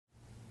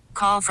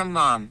call from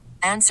mom.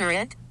 Answer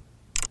it.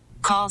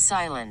 Call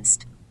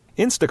silenced.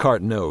 Instacart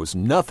knows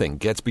nothing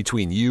gets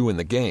between you and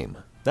the game.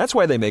 That's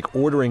why they make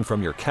ordering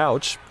from your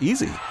couch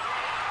easy.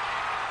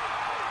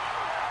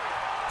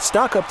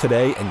 Stock up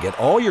today and get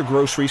all your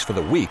groceries for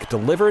the week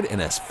delivered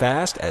in as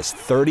fast as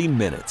 30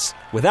 minutes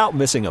without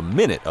missing a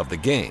minute of the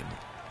game.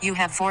 You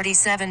have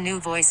 47 new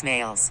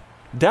voicemails.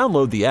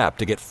 Download the app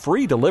to get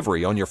free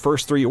delivery on your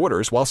first 3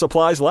 orders while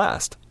supplies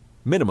last.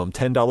 Minimum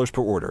 $10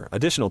 per order.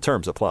 Additional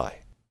terms apply.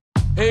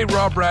 Hey,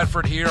 Rob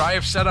Bradford here. I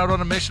have set out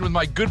on a mission with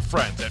my good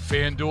friends at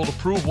FanDuel to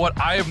prove what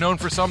I have known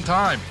for some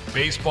time.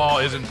 Baseball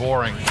isn't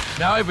boring.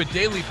 Now I have a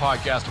daily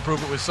podcast to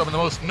prove it with some of the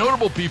most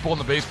notable people in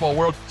the baseball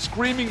world,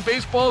 screaming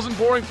baseball isn't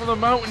boring from the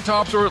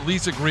mountaintops, or at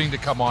least agreeing to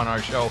come on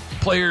our show.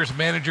 Players,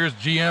 managers,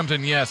 GMs,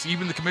 and yes,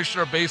 even the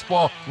commissioner of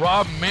baseball,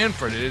 Rob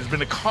Manfred. It has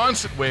been a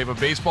constant wave of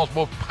baseball's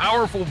most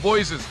powerful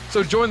voices.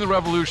 So join the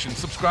revolution.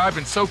 Subscribe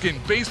and soak in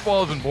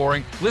Baseball Isn't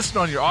Boring. Listen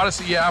on your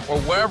Odyssey app or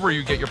wherever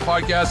you get your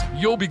podcasts.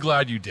 You'll be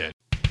glad you did.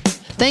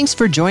 Thanks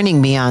for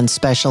joining me on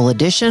Special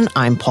Edition.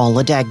 I'm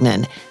Paula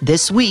Degnan.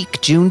 This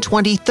week, June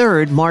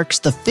 23rd, marks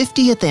the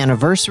 50th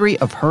anniversary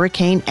of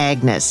Hurricane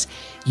Agnes.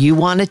 You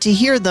wanted to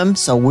hear them,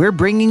 so we're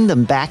bringing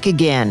them back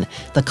again.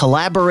 The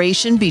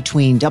collaboration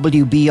between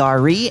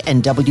WBRE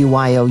and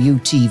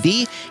WYOU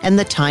TV and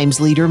the Times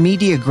Leader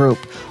Media Group.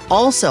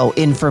 Also,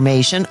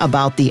 information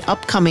about the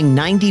upcoming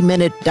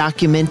 90-minute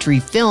documentary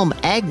film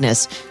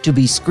Agnes to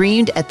be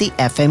screened at the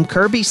FM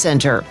Kirby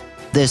Center.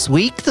 This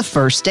week, the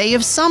first day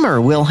of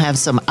summer, we'll have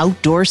some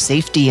outdoor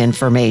safety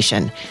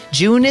information.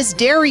 June is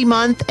Dairy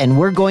Month, and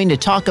we're going to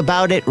talk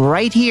about it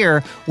right here,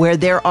 where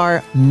there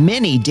are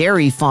many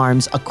dairy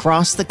farms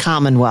across the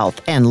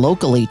Commonwealth and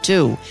locally,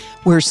 too.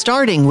 We're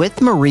starting with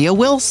Maria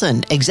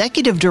Wilson,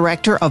 Executive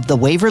Director of the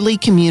Waverly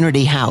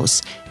Community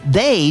House.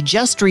 They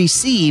just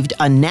received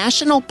a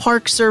National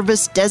Park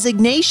Service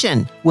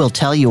designation. We'll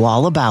tell you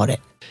all about it.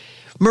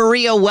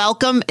 Maria,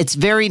 welcome. It's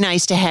very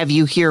nice to have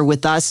you here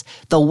with us.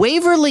 The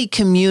Waverly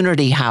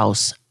Community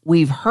House.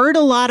 We've heard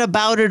a lot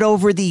about it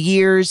over the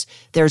years.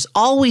 There's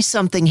always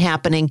something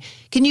happening.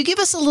 Can you give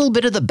us a little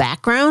bit of the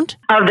background?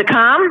 Of the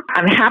COM?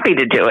 I'm happy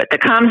to do it. The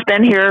COM's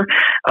been here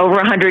over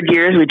 100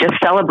 years. We just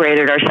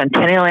celebrated our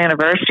centennial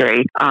anniversary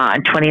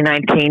in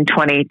 2019,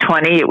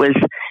 2020.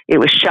 It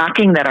was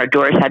shocking that our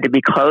doors had to be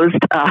closed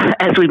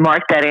as we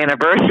marked that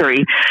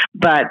anniversary,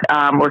 but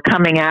we're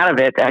coming out of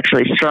it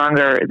actually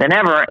stronger than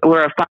ever.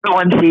 We're a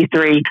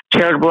 501c3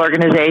 charitable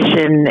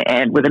organization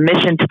and with a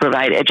mission to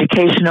provide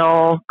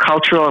educational,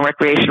 cultural, and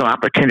recreational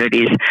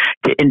opportunities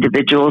to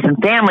individuals and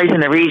families in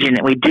the region.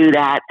 And we do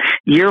that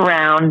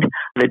year-round.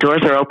 The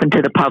doors are open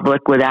to the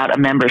public without a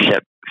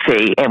membership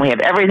fee. And we have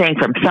everything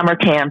from summer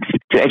camps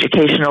to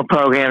educational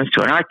programs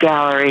to an art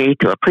gallery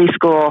to a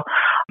preschool,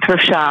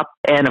 thrift shop,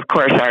 and of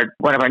course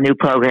one of our new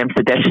programs,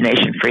 the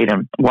Destination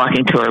Freedom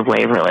Walking Tour of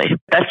Waverly.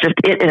 That's just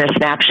it in a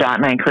snapshot,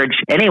 and I encourage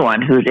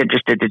anyone who's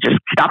interested to just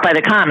stop by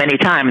the COM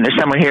anytime, and there's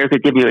someone here who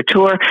could give you a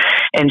tour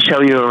and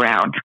show you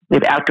around. We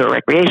have outdoor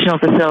recreational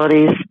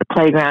facilities, the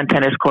playground,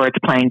 tennis courts,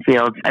 playing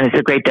fields, and it's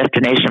a great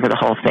destination for the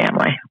whole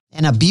family.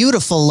 And a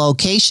beautiful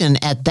location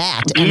at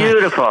that.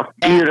 Beautiful.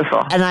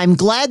 And I'm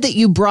glad that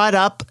you brought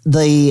up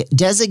the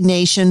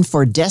designation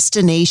for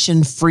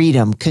Destination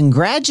Freedom.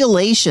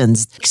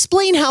 Congratulations.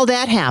 Explain how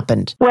that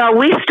happened. Well,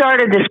 we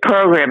started this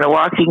program, the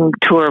Walking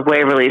Tour of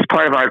Waverly, as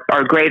part of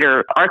our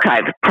greater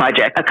archive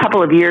project a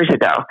couple of years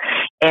ago.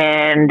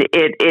 And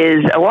it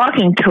is a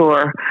walking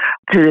tour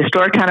to the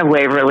historic town of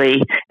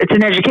Waverly. It's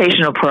an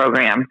educational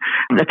program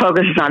that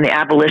focuses on the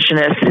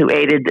abolitionists who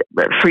aided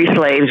free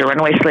slaves or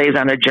runaway slaves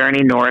on their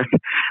journey north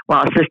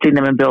while assisting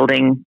them in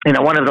building,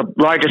 one of the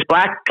largest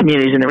Black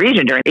communities in the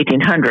region during the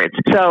 1800s.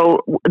 So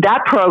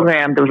that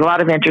program, there was a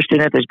lot of interest in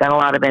it. There's been a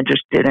lot of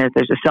interest in it.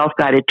 There's a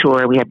self-guided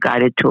tour. We have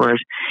guided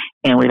tours.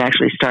 And we've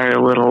actually started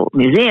a little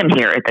museum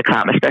here at the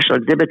COM, a special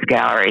exhibits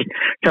gallery.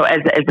 So as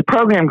the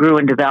program grew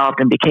and developed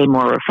and became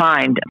more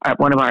refined,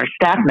 one of our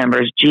staff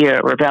members,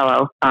 Gia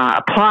Ravello,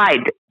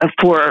 applied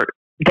for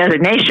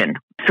designation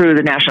through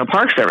the National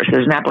Park Service.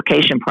 There's an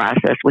application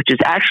process, which is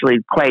actually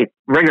quite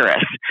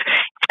rigorous.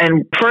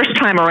 And first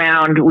time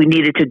around, we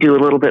needed to do a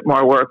little bit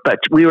more work, but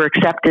we were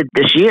accepted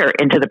this year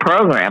into the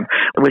program,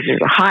 which is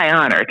a high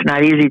honor. It's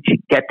not easy to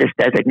get this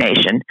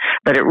designation,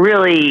 but it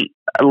really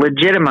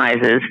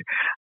legitimizes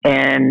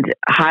and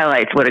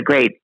highlights what a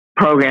great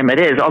program it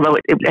is. Although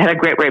it had a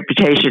great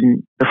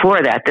reputation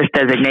before that, this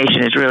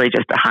designation is really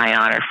just a high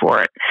honor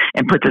for it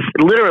and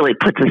literally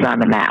puts us on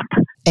the map.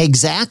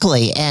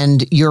 Exactly.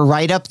 And you're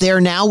right up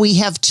there now. We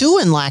have 2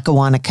 in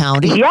Lackawanna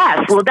County.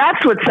 Yes. Well,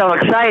 that's what's so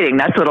exciting.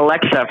 That's what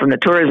Alexa from the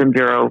Tourism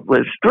Bureau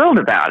was thrilled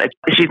about it.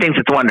 She thinks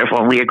it's wonderful,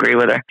 and we agree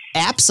with her.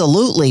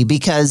 Absolutely.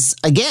 Because,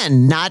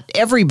 again, not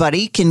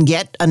everybody can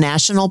get a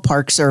National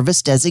Park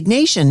Service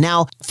designation.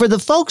 Now, for the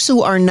folks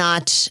who are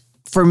not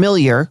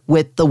familiar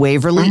with the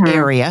Waverly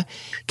area.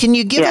 Can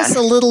you give us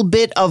a little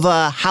bit of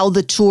how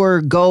the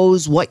tour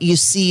goes, what you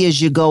see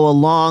as you go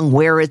along,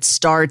 where it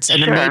starts,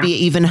 and maybe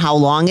even how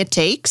long it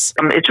takes?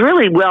 It's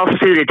really well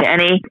suited to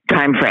any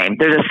time frame.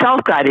 There's a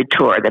self-guided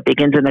tour that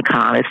begins in the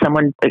COM. If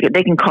someone,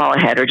 they can call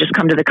ahead or just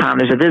come to the COM.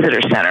 There's a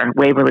visitor center,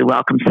 Waverly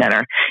Welcome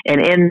Center.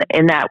 And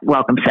in that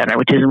Welcome Center,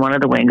 which is in one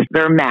of the wings,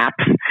 there are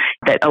maps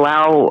that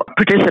allow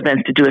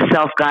participants to do a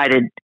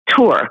self-guided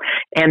tour,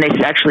 and they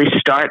actually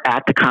start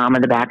at the COM,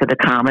 in the back of the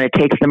COM, and it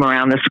takes them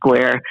around the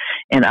square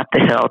and up the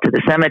hill to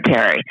the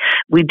cemetery.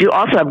 We do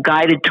also have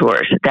guided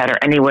tours that are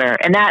anywhere,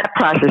 and that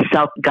process,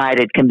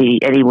 self-guided, can be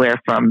anywhere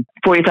from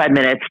 45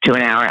 minutes to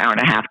an hour, hour and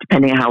a half,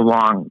 depending on how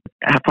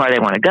far they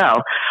want to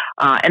go.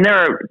 And there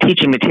are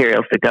teaching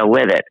materials that go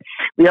with it.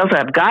 We also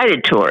have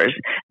guided tours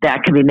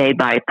that can be made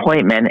by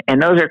appointment,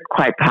 and those are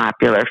quite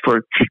popular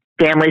for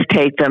families.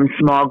 Take them,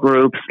 small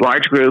groups,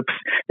 large groups.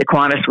 The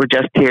Kiwanis were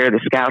just here. The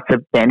Scouts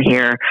have been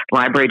here.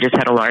 Library just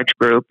had a large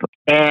group.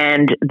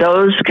 And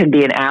those can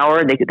be an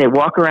hour. They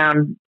walk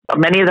around.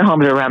 Many of the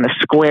homes are around the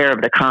square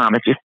of the COM.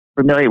 If you're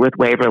familiar with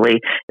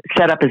Waverly, it's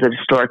set up as a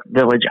historic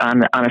village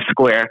on a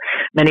square.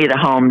 Many of the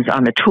homes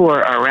on the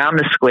tour are around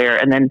the square,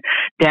 and then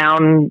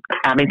down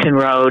Abington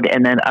Road,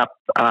 and then up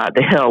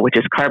the hill, which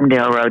is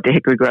Carbondale Road, to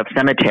Hickory Grove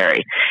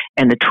Cemetery.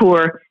 And the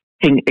tour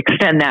can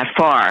extend that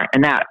far,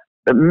 and that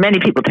many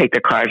people take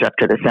their cars up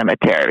to the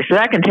cemetery. So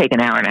that can take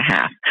an hour and a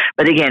half.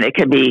 But again, it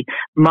can be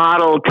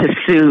modeled to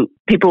suit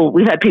people.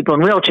 We've had people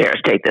in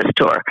wheelchairs take this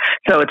tour.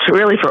 So it's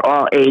really for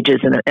all ages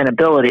and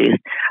abilities.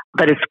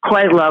 But it's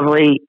quite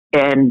lovely,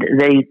 and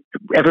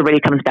everybody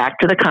comes back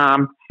to the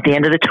COM at the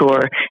end of the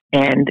tour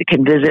and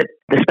can visit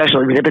the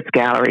special exhibits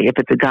gallery if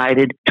it's a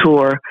guided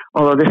tour.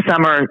 Although this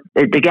summer,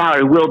 the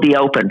gallery will be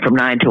open from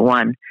 9 to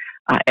 1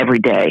 every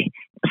day.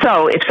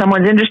 So if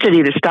someone's interested,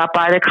 either stop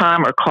by the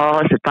COM or call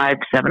us at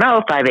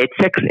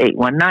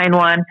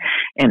 570-586-8191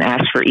 and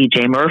ask for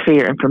E.J. Murphy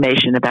or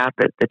information about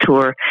the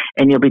tour,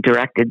 and you'll be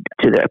directed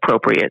to the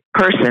appropriate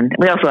person.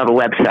 We also have a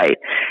website,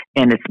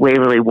 and it's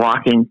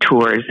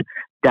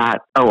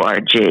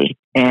waverlywalkingtours.org.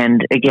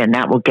 And again,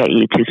 that will get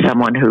you to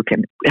someone who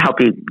can help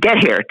you get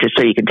here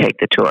so you can take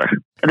the tour.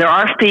 There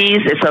are fees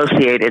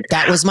associated.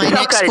 That was my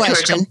next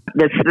question.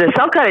 The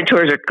self-guided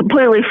tours are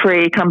completely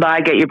free. Come by,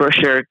 get your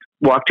brochure,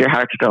 walk to your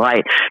heart's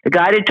delight. The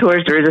guided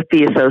tours, there is a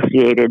fee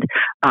associated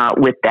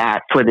with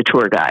that for the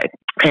tour guide.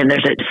 And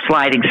there's a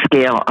sliding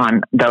scale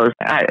on those.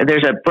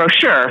 There's a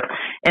brochure,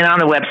 and on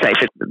the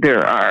website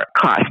there are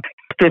costs.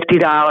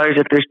 $50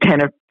 if there's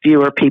 10 or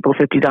fewer people,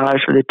 $50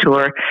 for the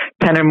tour.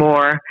 10 or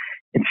more,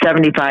 it's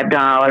 $75.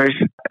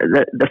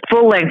 The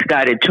full-length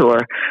guided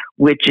tour,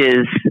 which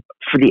is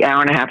for the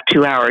hour and a half,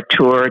 2-hour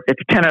tour,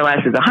 that's 10 or less,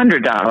 is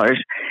 $100.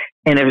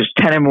 And if it's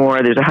 10 or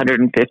more, there's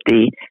 $150.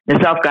 The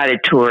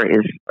self-guided tour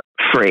is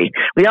free.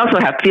 We also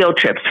have field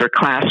trips for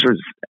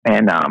classes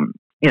and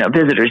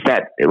visitors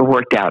that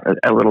worked out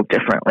a little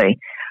differently.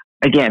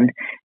 Again,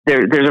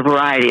 there's a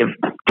variety of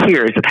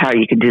tiers of how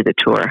you can do the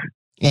tour.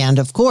 And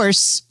of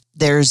course,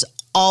 there's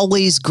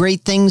always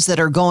great things that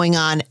are going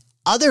on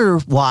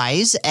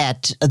otherwise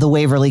at the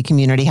Waverly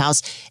Community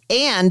House.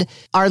 And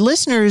our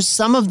listeners,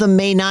 some of them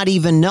may not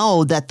even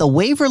know that the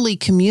Waverly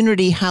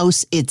Community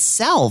House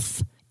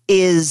itself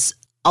is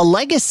a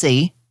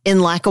legacy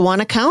in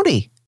Lackawanna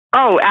County.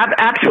 Oh,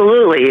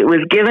 absolutely. It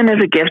was given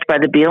as a gift by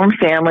the Beelan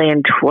family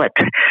in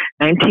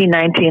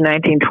 1919,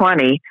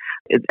 1920,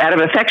 out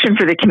of affection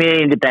for the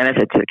community and to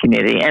benefit to the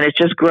community. And it's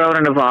just grown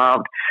and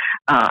evolved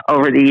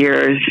over the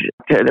years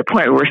to the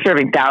point where we're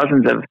serving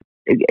thousands of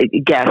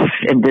guests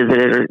and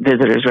visitors,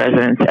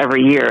 residents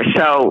every year.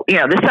 So,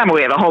 this summer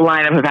we have a whole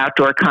lineup of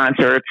outdoor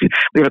concerts.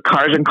 We have a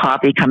Cars and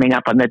Coffee coming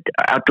up on the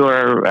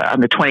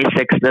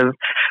 26th of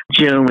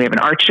June. We have an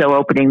art show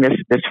opening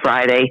this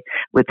Friday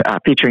with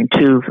featuring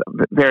 2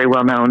 very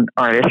well-known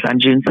artists on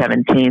June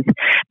 17th.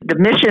 The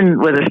mission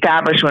was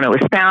established when it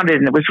was founded,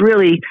 and it was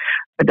really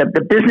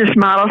the business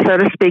model, so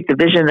to speak, the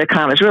vision of the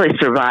COM has really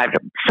survived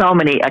so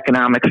many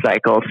economic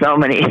cycles, so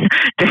many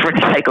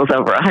different cycles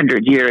over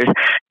 100 years,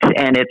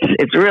 and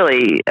it's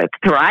really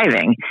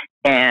thriving.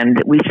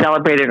 And we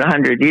celebrated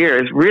 100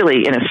 years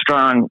really in a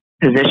strong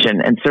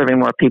position and serving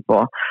more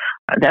people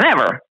than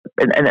ever,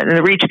 and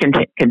the reach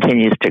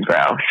continues to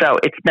grow. So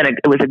it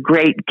was a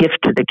great gift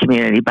to the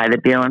community by the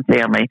Beelan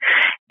family,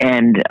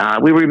 and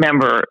we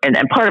remember, and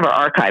part of our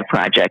archive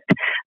project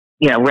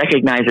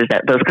recognizes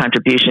those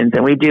contributions.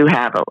 And we do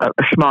have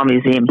a small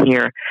museum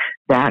here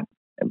that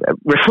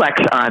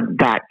reflects on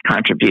that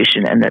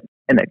contribution and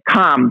the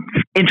COM's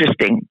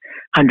interesting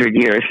 100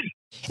 years.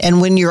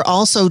 And when you're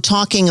also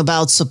talking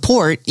about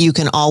support, you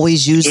can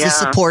always use the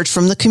support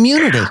from the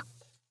community.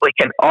 we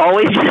can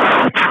always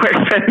support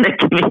from the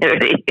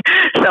community.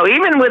 So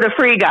even with a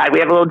free guide, we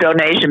have a little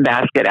donation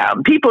basket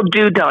out. People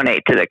do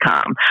donate to the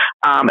COM,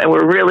 and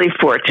we're really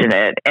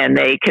fortunate. And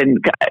they can,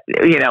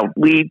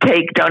 we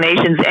take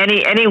donations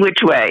any which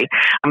way,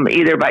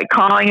 either by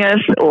calling us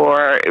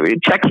or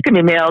checks can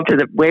be mailed to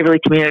the Waverly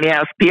Community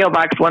House, P.O.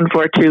 Box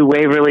 142,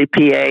 Waverly,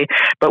 PA.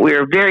 But we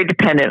are very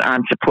dependent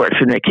on support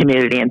from the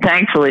community, and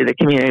thankfully the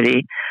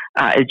community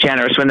is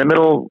generous. We're in the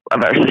middle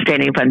of our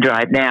sustaining fund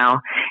drive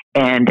now,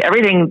 and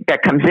everything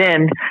that comes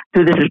in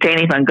through the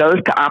sustaining fund goes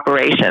to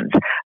operations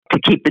to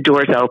keep the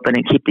doors open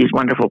and keep these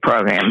wonderful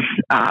programs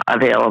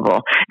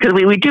available. Because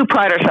we do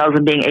pride ourselves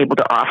in being able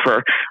to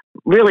offer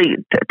really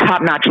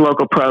top-notch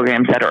local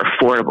programs that are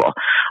affordable,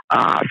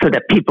 so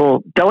that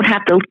people don't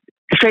have to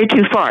stray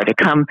too far to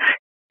come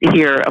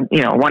hear a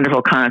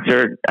wonderful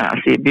concert,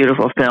 see a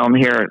beautiful film,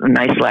 hear a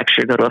nice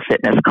lecture, go to a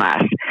fitness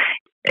class.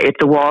 If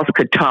the walls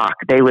could talk,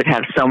 they would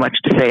have so much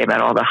to say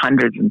about all the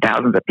hundreds and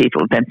thousands of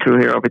people who've been through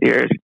here over the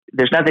years.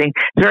 It's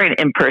very an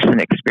in-person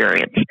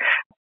experience.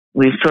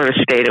 We've sort of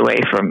stayed away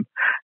from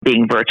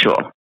being virtual.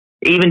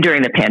 Even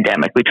during the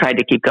pandemic, we tried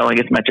to keep going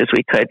as much as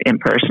we could in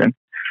person.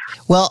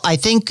 Well, I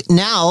think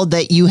now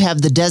that you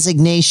have the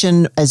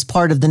designation as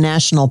part of the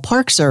National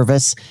Park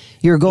Service,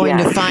 you're going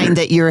to find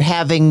that you're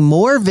having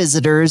more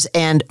visitors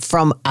and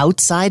from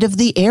outside of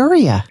the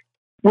area.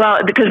 Well,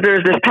 because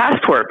there's this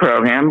passport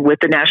program with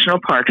the National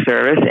Park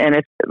Service, and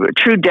if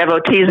true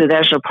devotees of the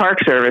National Park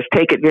Service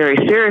take it very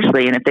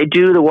seriously, and if they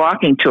do the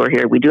walking tour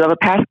here, we do have a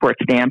passport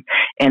stamp,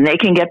 and they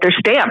can get their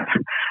stamp.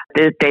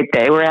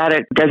 They were at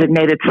a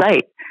designated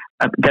site,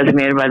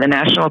 designated by the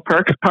National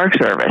Park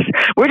Service.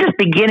 We're just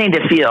beginning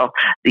to feel,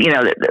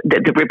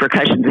 the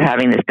repercussions of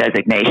having this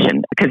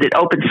designation, because it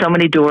opens so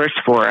many doors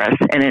for us,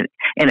 and it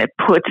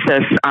puts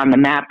us on the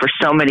map for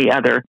so many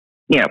other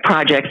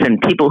projects and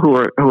people who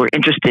are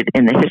interested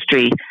in the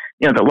history,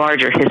 the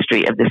larger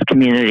history of this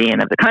community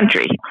and of the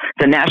country.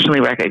 It's a nationally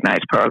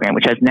recognized program,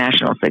 which has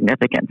national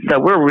significance. So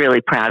we're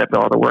really proud of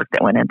all the work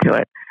that went into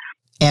it.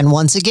 And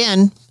once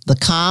again, the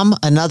COM,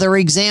 another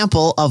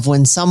example of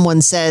when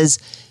someone says,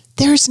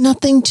 there's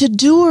nothing to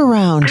do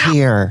around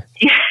here.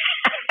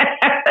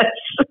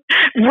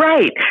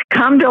 Right.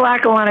 Come to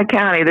Lackawanna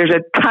County. There's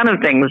a ton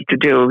of things to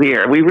do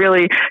here. We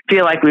really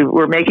feel like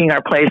we're making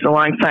our place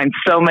alongside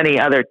so many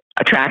other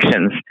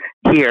attractions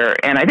here.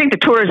 And I think the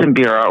Tourism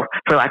Bureau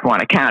for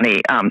Lackawanna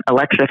County,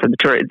 Alexa for the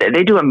tour,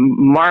 they do a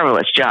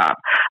marvelous job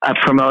of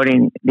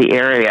promoting the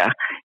area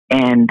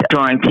and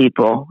drawing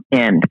people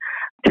in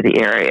to the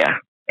area.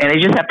 And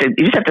you just have to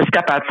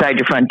step outside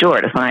your front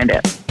door to find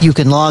it. You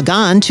can log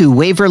on to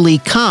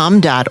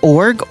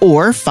waverlycom.org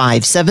or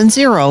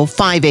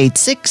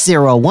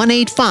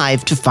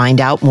 570-586-0185 to find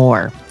out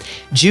more.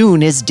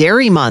 June is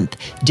Dairy Month.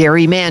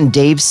 Dairyman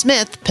Dave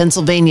Smith,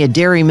 Pennsylvania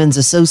Dairymen's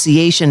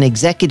Association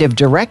Executive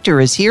Director,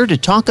 is here to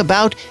talk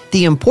about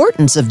the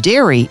importance of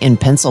dairy in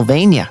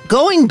Pennsylvania.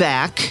 Going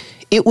back,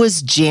 it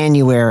was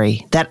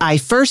January that I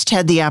first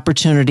had the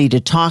opportunity to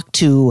talk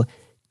to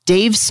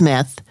Dave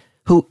Smith,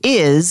 who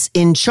is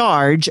in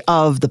charge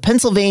of the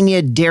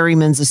Pennsylvania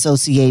Dairymen's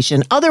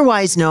Association,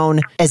 otherwise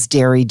known as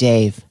Dairy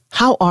Dave.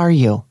 How are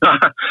you?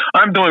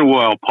 I'm doing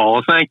well,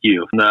 Paula. Thank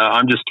you.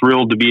 I'm just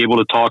thrilled to be able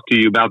to talk to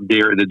you about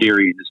the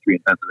dairy industry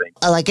in Pennsylvania.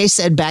 Like I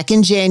said, back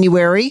in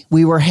January,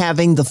 we were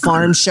having the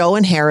farm show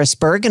in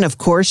Harrisburg, and of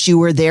course, you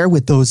were there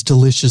with those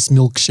delicious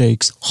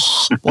milkshakes.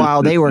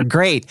 Wow, they were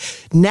great.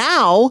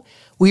 Now,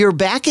 we are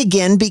back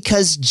again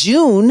because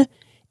June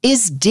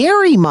is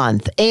Dairy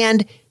Month,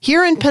 and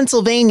here in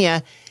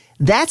Pennsylvania,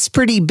 that's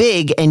pretty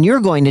big, and you're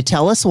going to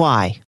tell us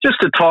why.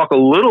 Just to talk a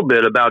little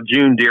bit about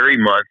June Dairy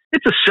Month,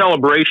 it's a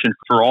celebration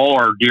for all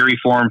our dairy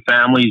farm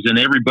families and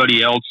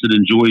everybody else that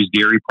enjoys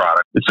dairy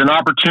products. It's an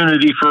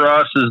opportunity for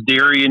us as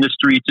dairy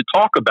industry to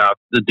talk about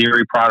the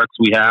dairy products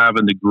we have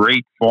and the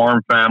great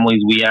farm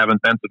families we have in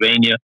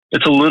Pennsylvania.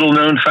 It's a little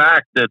known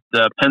fact that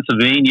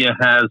Pennsylvania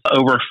has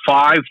over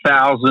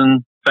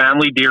 5,000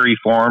 family dairy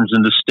farms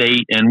in the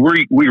state, and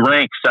we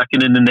rank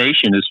second in the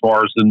nation as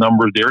far as the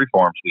number of dairy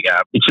farms we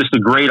have. It's just a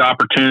great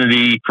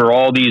opportunity for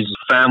all these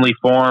family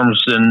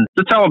farms and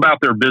to tell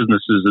about their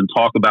businesses and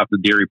talk about the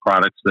dairy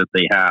products that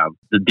they have.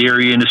 The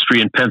dairy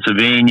industry in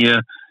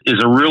Pennsylvania is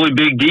a really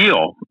big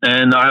deal,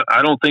 and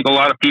I don't think a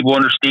lot of people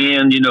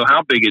understand,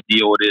 how big a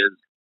deal it is.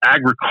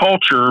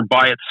 Agriculture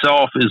by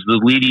itself is the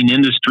leading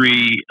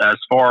industry as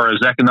far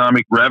as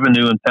economic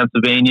revenue in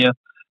Pennsylvania.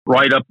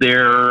 Right up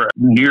there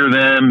near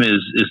them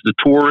is the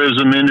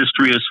tourism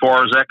industry as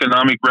far as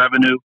economic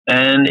revenue.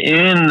 And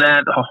in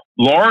that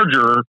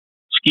larger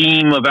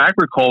scheme of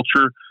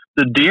agriculture, the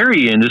the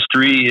dairy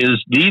industry is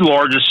the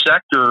largest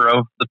sector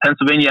of the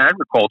Pennsylvania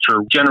agriculture.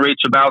 It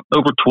generates about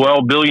over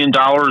 $12 billion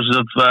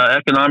of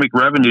economic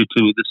revenue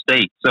to the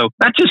state. So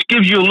that just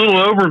gives you a little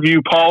overview,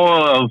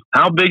 Paula, of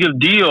how big a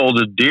deal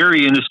the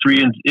dairy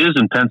industry is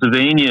in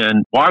Pennsylvania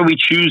and why we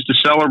choose to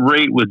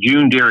celebrate with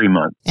June Dairy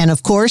Month. And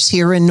of course,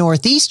 here in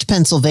Northeast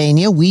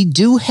Pennsylvania, we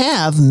do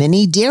have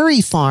many dairy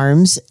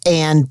farms,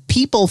 and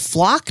people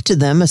flock to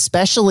them,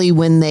 especially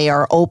when they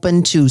are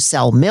open to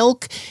sell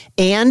milk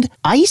and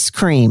ice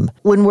cream.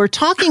 When we're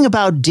talking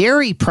about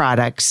dairy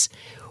products,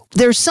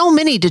 there's so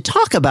many to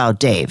talk about,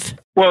 Dave.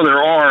 Well,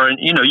 there are. And,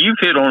 you've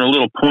hit on a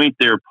little point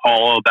there,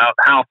 Paul, about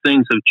how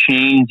things have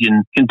changed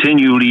and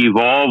continually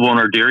evolve on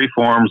our dairy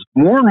farms.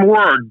 More and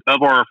more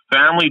of our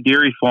family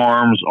dairy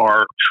farms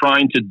are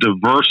trying to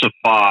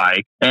diversify.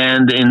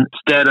 And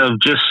instead of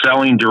just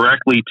selling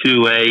directly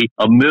to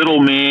a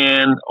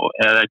middleman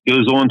that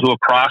goes on to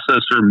a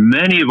processor,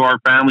 many of our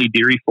family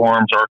dairy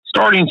farms are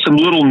starting some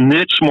little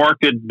niche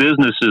market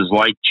businesses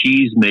like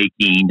cheese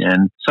making.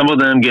 And some of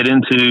them get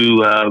into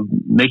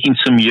making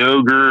some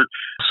yogurt.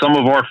 Some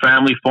of our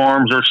family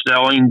farms are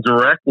selling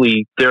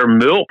directly their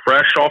milk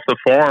fresh off the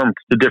farm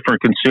to different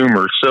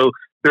consumers. So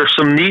there's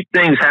some neat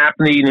things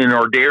happening in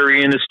our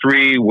dairy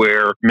industry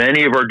where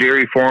many of our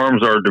dairy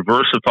farms are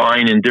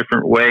diversifying in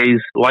different ways.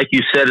 Like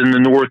you said, in the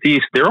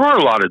Northeast, there are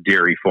a lot of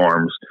dairy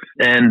farms.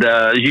 And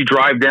as you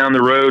drive down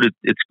the road,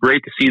 it's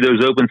great to see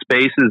those open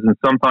spaces, and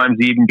sometimes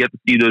you even get to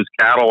see those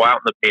cattle out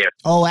in the pasture.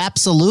 Oh,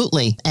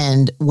 absolutely.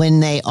 And when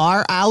they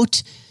are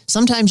out,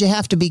 sometimes you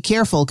have to be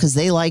careful because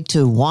they like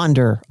to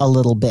wander a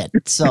little bit.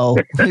 So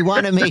we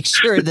want to make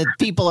sure that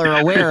people are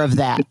aware of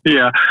that.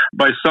 Yeah.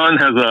 My son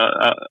has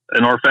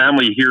and our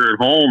family here at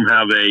home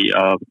have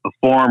a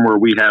farm where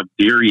we have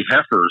dairy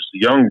heifers,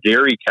 young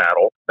dairy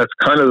cattle. That's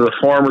kind of the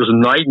farmer's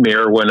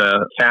nightmare when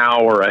a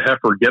cow or a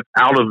heifer gets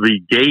out of the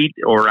gate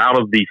or out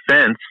of the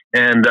fence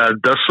and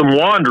does some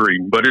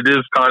wandering. But it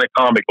is kind of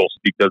comical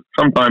because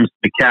sometimes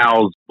the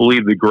cows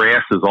believe the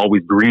grass is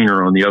always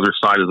greener on the other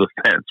side of the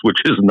fence, which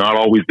is not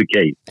always the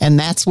case. And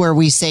that's where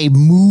we say,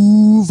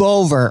 move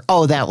over.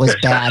 Oh, that was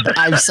bad.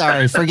 I'm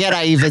sorry. Forget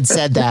I even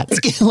said that.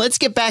 Let's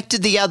get back to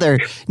the other.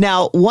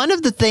 Now, one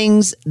of the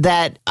things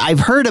that I've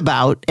heard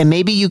about, and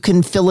maybe you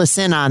can fill us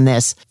in on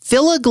this,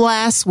 fill a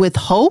glass with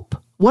hope.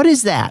 What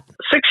is that?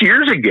 6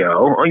 years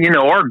ago,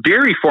 our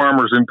dairy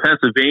farmers in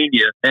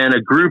Pennsylvania and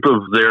a group of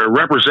their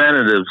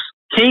representatives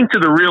came to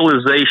the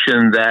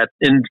realization that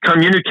in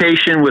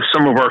communication with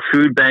some of our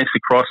food banks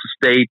across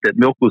the state, that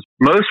milk was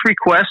most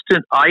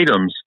requested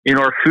items in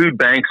our food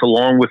banks,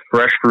 along with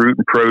fresh fruit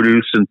and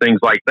produce and things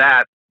like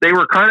that. They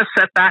were kind of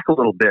set back a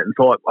little bit and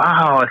thought,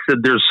 wow, I said,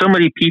 there's so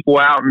many people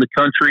out in the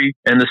country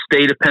and the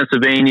state of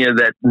Pennsylvania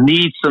that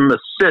need some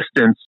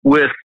assistance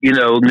with,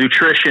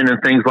 nutrition and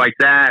things like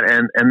that.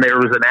 And there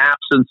was an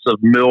absence of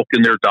milk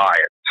in their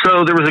diet.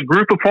 So there was a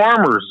group of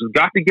farmers who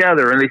got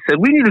together and they said,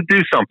 we need to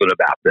do something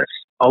about this.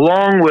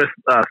 Along with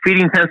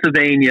Feeding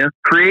Pennsylvania,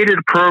 created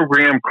a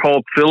program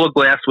called Fill a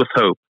Glass with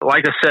Hope.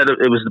 Like I said,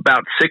 it was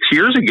about 6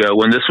 years ago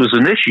when this was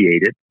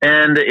initiated.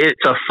 And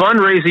it's a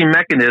fundraising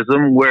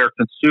mechanism where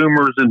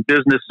consumers and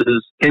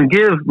businesses can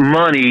give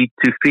money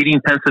to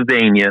Feeding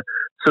Pennsylvania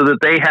so that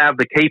they have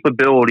the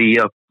capability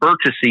of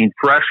purchasing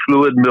fresh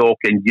fluid milk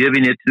and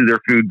giving it to their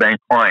food bank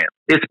clients.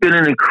 It's been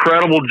an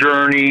incredible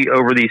journey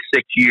over these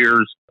 6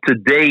 years. To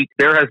date,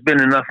 there has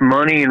been enough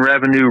money and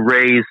revenue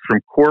raised from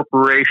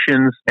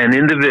corporations and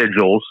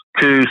individuals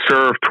to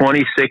serve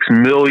 26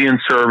 million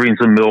servings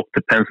of milk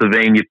to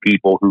Pennsylvania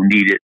people who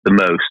need it the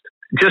most.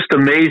 Just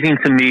amazing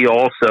to me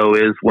also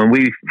is when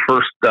we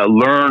first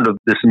learned of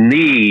this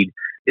need,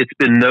 it's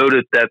been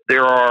noted that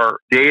there are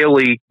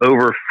daily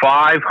over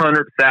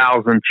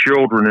 500,000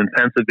 children in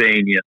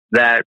Pennsylvania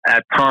that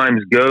at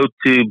times go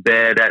to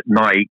bed at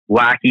night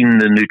lacking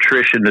the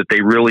nutrition that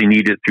they really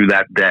needed through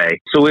that day.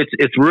 So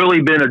it's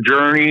really been a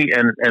journey,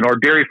 and our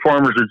dairy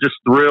farmers are just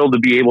thrilled to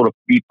be able to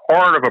be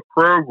part of a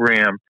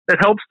program that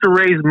helps to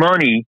raise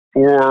money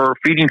for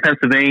Feeding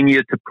Pennsylvania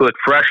to put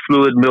fresh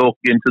fluid milk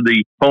into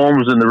the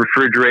homes and the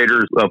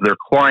refrigerators of their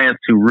clients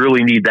who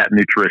really need that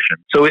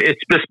nutrition. So it's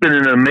just been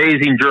an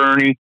amazing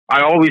journey.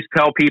 I always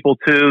tell people,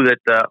 too,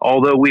 that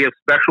although we have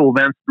special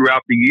events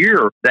throughout the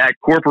year that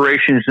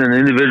corporations and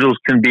individuals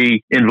can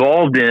be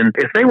involved in,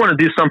 if they want to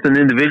do something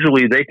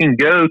individually, they can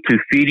go to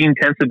Feeding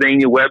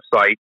Pennsylvania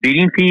website,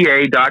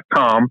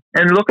 feedingpa.com,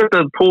 and look at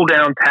the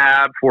pull-down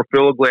tab for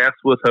Fill a Glass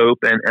with Hope,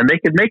 and they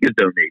can make a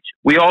donation.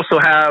 We also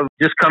have,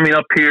 just coming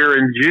up here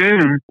in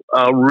June,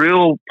 a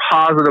real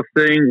positive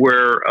thing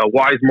where a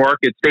Wise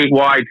Market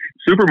statewide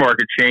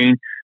supermarket chain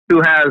who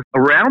has a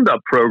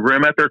roundup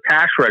program at their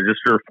cash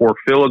register for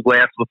Fill a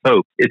Glass with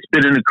Hope. It's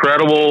been an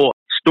incredible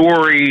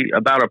story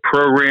about a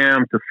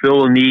program to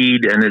fill a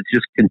need, and it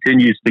just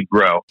continues to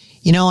grow.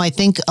 I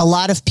think a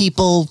lot of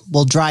people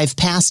will drive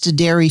past a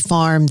dairy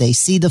farm, they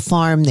see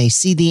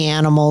the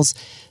animals,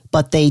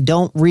 but they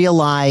don't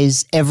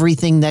realize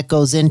everything that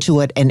goes into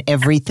it and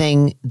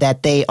everything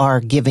that they are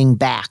giving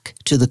back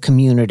to the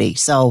community.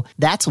 So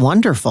that's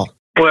wonderful.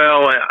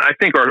 Well, I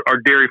think our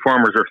dairy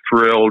farmers are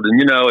thrilled,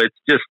 and it's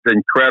just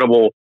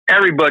incredible.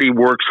 Everybody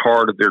works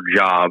hard at their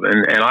job,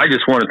 and I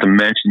just wanted to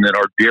mention that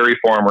our dairy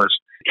farmers,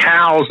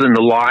 cows and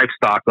the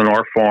livestock on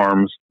our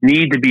farms,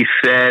 need to be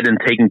fed and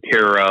taken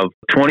care of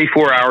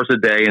 24 hours a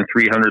day and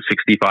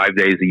 365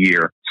 days a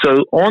year.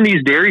 So on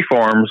these dairy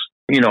farms,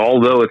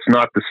 although it's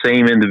not the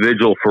same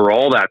individual for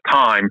all that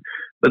time,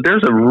 but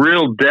there's a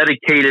real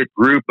dedicated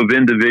group of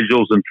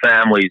individuals and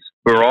families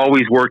who are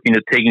always working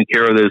at taking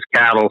care of those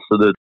cattle so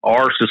that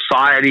our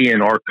society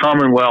and our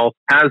Commonwealth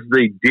has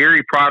the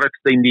dairy products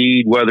they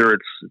need, whether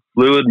it's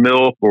fluid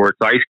milk or it's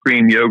ice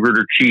cream, yogurt,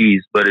 or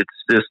cheese. But it's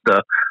just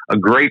a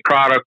great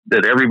product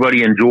that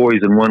everybody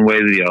enjoys in one way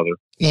or the other.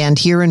 And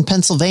here in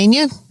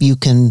Pennsylvania, you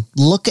can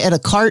look at a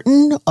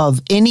carton of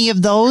any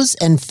of those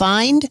and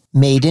find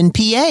Made in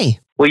PA.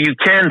 Well, you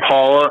can,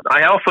 Paula.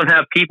 I often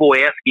have people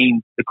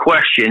asking the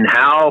question,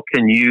 how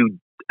can you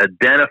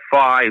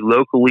identify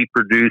locally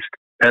produced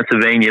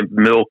Pennsylvania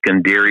milk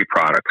and dairy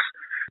products?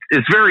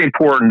 It's very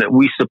important that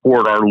we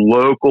support our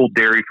local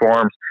dairy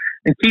farms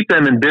and keep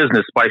them in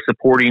business by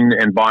supporting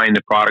and buying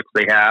the products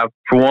they have.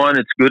 For one,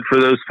 it's good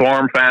for those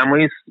farm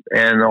families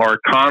and our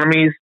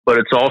economies, but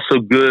it's also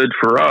good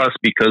for us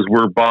because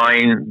we're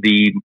buying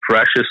the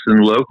freshest and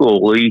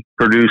locally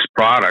produced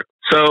product.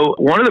 So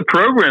one of the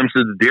programs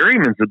that the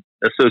Dairymen's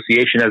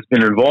Association has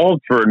been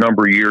involved for a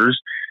number of years,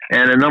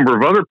 and a number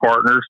of other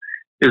partners,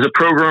 is a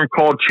program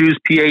called Choose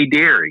PA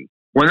Dairy.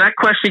 When that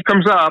question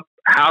comes up,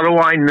 how do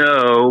I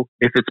know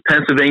if it's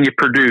Pennsylvania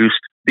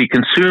produced? The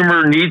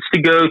consumer needs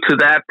to go to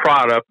that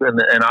product,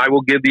 and I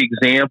will give the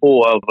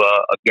example of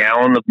a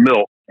gallon of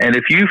milk. And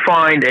if you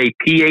find a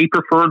PA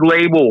preferred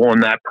label on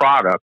that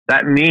product,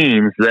 that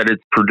means that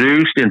it's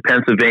produced in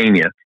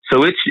Pennsylvania.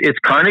 So it's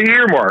kind of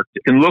earmarked.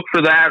 You can look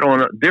for that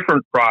on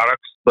different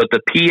products, but the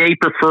PA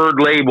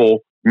preferred label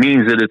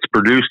means that it's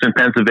produced in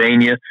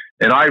Pennsylvania.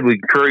 And I would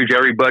encourage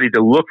everybody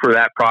to look for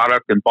that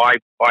product and buy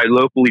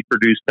locally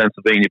produced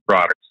Pennsylvania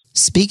products.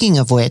 Speaking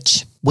of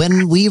which,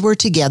 when we were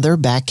together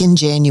back in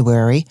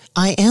January,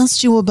 I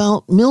asked you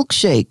about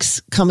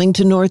milkshakes coming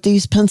to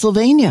Northeast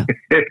Pennsylvania.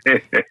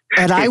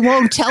 And I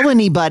won't tell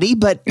anybody,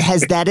 but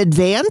has that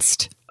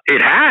advanced?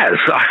 It has.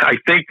 I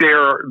think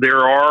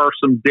there are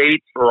some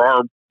dates for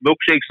our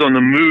Milkshakes on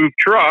the Move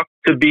truck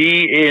to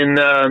be in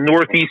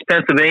Northeast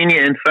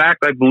Pennsylvania. In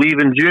fact, I believe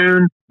in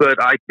June, but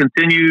I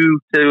continue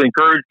to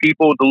encourage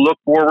people to look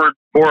forward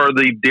for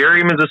the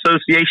Dairymen's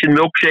Association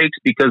milkshakes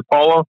because,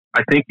 Paula,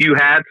 I think you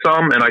had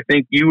some, and I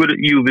think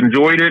you've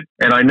enjoyed it,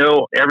 and I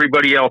know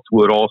everybody else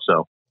would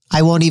also.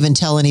 I won't even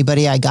tell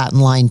anybody I got in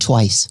line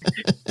twice.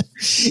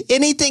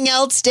 Anything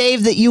else,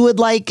 Dave, that you would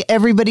like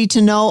everybody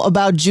to know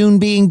about June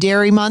being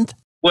Dairy Month?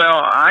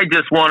 Well, I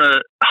just want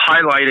to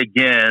highlight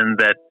again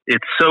that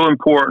it's so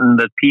important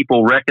that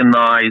people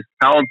recognize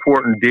how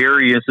important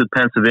dairy is in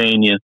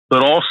Pennsylvania,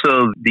 but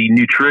also the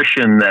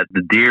nutrition that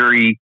the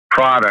dairy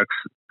products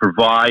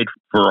provide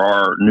for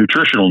our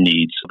nutritional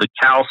needs. The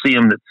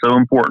calcium that's so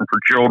important for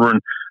children,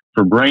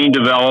 for brain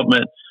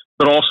development,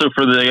 but also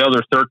for the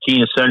other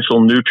 13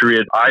 essential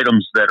nutrient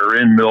items that are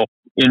in milk.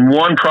 In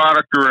one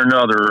product or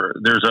another,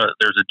 there's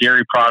a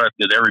dairy product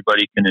that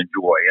everybody can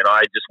enjoy. And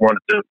I just wanted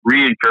to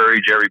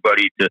re-encourage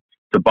everybody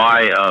to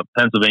buy a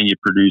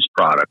Pennsylvania-produced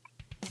product.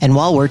 And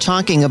while we're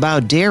talking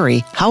about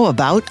dairy, how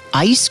about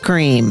ice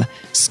cream?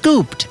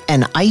 Scooped,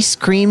 an ice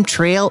cream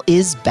trail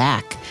is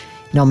back.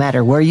 No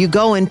matter where you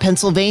go in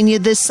Pennsylvania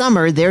this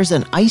summer, there's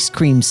an ice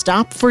cream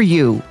stop for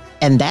you.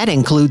 And that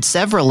includes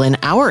several in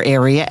our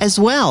area as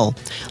well.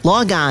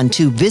 Log on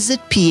to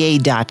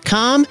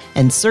visitpa.com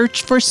and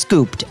search for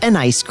Scooped, an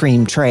ice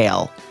cream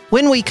trail.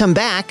 When we come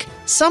back,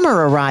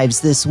 summer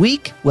arrives this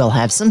week. We'll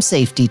have some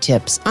safety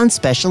tips on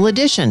Special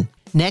Edition.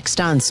 Next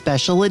on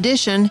Special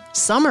Edition,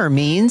 summer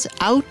means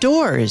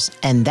outdoors,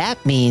 and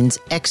that means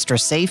extra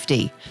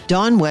safety.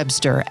 Dawn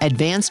Webster,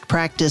 Advanced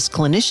Practice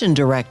Clinician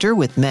Director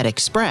with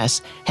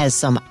MedExpress, has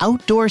some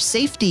outdoor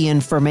safety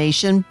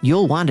information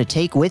you'll want to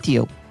take with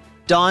you.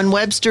 Dawn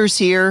Webster's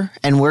here,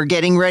 and we're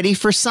getting ready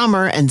for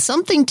summer, and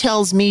something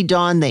tells me,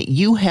 Dawn, that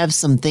you have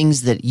some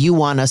things that you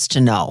want us to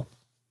know.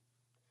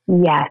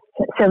 Yes.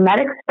 So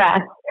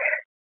MedExpress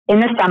in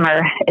the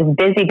summer is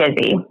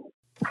busy.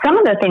 Some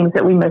of the things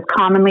that we most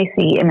commonly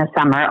see in the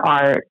summer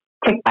are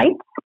tick bites.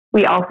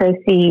 We also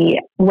see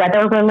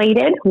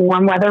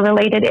warm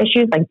weather-related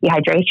issues like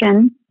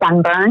dehydration,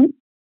 sunburn.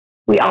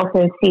 We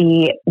also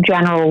see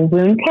general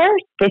wound care,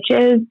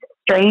 stitches,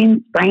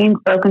 strains, sprains,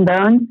 broken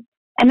bones,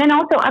 and then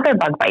also other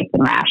bug bites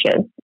and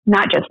rashes,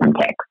 not just from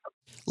ticks.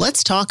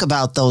 Let's talk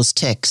about those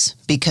ticks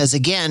because,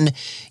 again,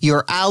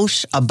 you're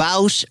out,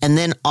 about, and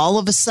then all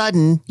of a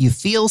sudden you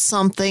feel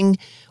something.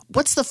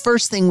 What's the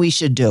first thing we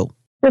should do?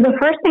 So the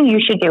first thing you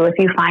should do if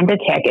you find a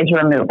tick is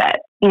remove it.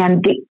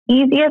 And the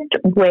easiest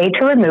way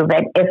to remove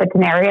it, if it's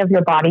an area of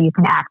your body you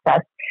can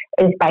access,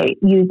 is by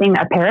using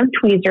a pair of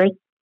tweezers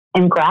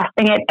and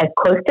grasping it as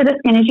close to the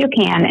skin as you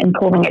can and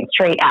pulling it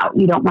straight out.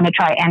 You don't want to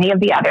try any of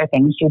the other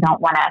things. You don't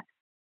want to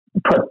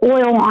put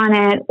oil on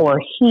it or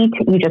heat.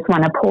 You just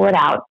want to pull it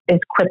out as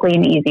quickly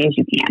and easy as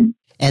you can.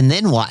 And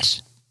then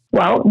what?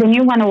 Well, then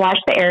you want to wash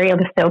the area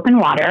with soap and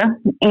water.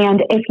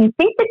 And if you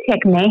think the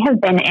tick may have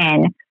been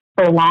in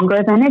for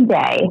longer than a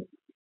day,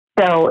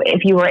 so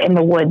if you were in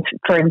the woods,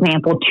 for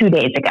example, 2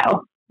 days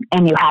ago,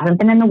 and you haven't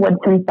been in the woods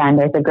since then,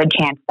 there's a good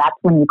chance that's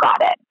when you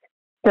got it.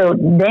 So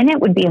then it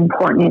would be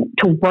important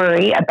to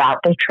worry about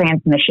the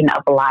transmission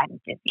of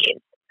Lyme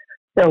disease.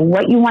 So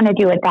what you want to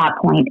do at that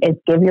point is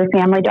give your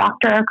family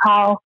doctor a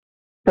call,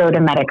 go to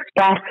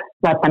MedExpress,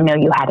 let them know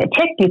you had a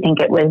tick, you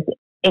think it was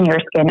in your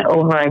skin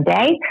over a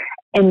day,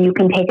 and you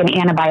can take an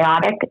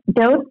antibiotic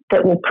dose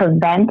that will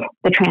prevent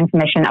the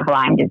transmission of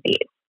Lyme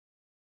disease.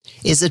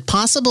 Is it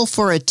possible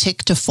for a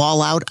tick to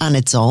fall out on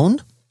its own?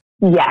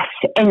 Yes.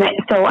 And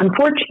so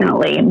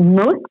unfortunately,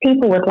 most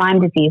people with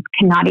Lyme disease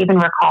cannot even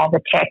recall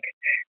the tick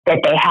that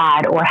they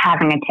had or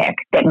having a tick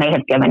that may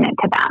have given it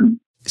to them.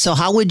 So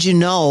how would you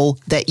know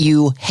that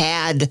you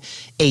had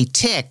a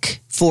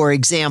tick? For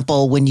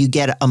example, when you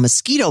get a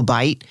mosquito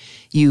bite,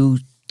 you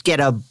get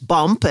a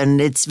bump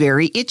and it's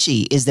very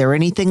itchy. Is there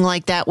anything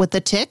like that with the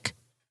tick?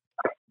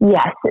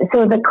 Yes.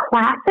 So the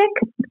classic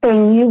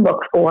thing you look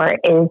for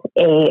is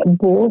a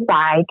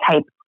bullseye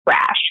type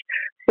rash.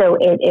 So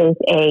it is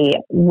a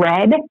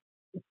red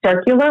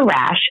circular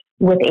rash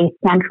with a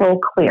central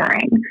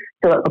clearing.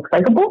 So it looks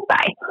like a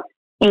bullseye.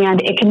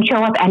 And it can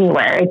show up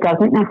anywhere. It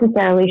doesn't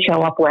necessarily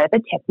show up where the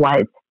tick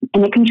was.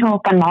 And it can show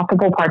up on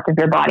multiple parts of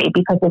your body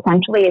because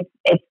essentially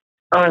it's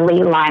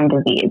early Lyme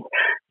disease.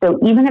 So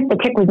even if the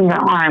tick was in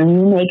your arm,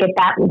 you may get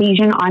that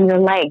lesion on your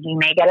leg. You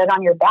may get it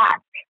on your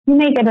back. You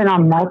may get it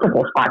on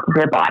multiple spots of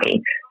your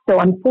body. So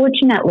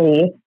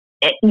unfortunately,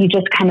 you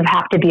just kind of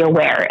have to be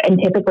aware. And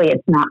typically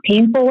it's not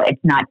painful.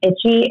 It's not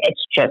itchy.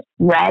 It's just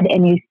red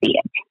and you see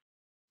it.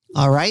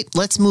 All right,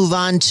 let's move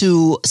on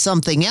to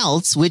something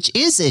else, which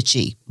is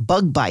itchy,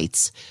 bug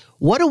bites.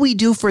 What do we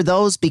do for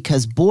those?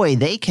 Because, boy,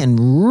 they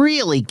can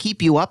really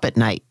keep you up at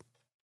night.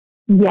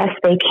 Yes,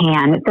 they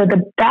can. So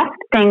the best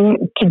thing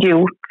to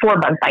do for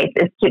bug bites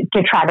is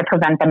to try to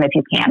prevent them if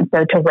you can.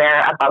 So to wear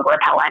a bug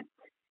repellent.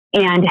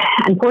 And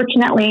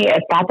unfortunately,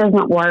 if that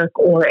doesn't work,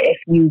 or if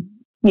you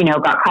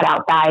got caught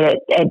outside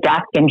at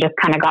dusk and just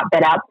kind of got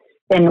bit up,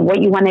 then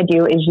what you want to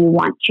do is you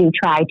want to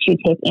try to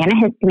take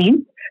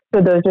antihistamines. So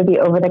those are the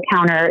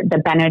over-the-counter, the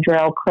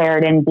Benadryl,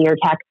 Claritin,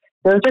 Zyrtec.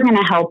 Those are going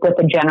to help with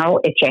the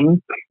general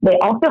itching. They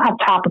also have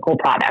topical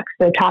products.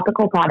 So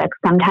topical products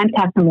sometimes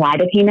have some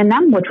lidocaine in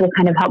them, which will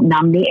kind of help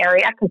numb the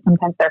area because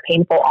sometimes they're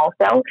painful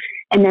also.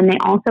 And then they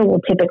also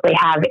will typically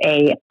have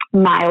a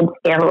mild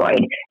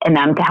steroid in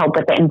them to help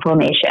with the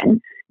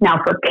inflammation.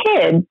 Now for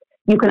kids,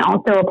 you can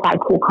also apply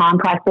cool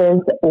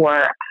compresses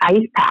or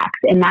ice packs,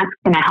 and that's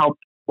going to help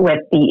with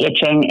the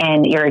itching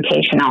and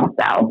irritation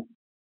also.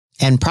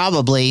 And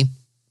probably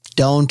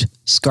don't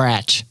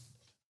scratch.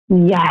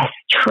 Yes,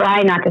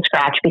 try not to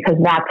scratch because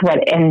that's what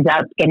ends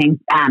up getting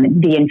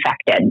the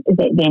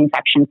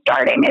infection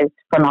starting is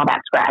from all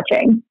that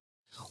scratching.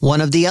 One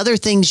of the other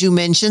things you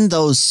mentioned,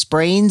 those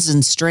sprains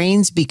and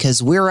strains,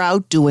 because we're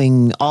out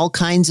doing all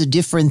kinds of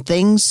different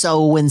things.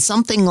 So when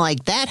something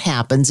like that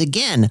happens,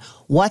 again,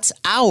 what's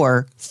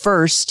our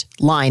first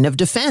line of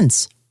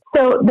defense?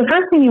 So the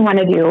first thing you want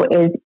to do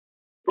is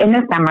in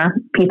the summer,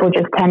 people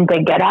just tend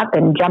to get up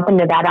and jump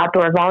into that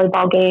outdoor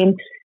volleyball game.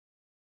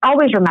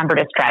 Always remember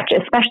to stretch,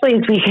 especially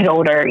as we get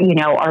older.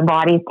 Our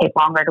bodies take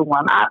longer to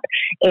warm up.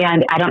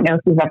 And I don't know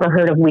if you've ever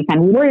heard of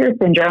weekend warrior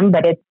syndrome,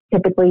 but it's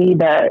typically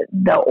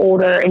the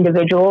older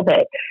individual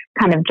that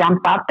kind of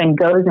jumps up and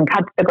goes and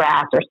cuts the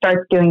grass or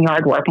starts doing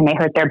yard work and they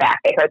hurt their back,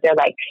 they hurt their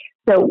leg.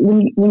 So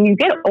when you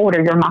get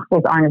older, your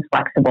muscles aren't as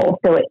flexible.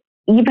 So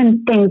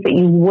even things that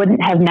you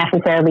wouldn't have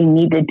necessarily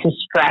needed to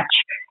stretch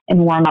and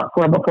warm up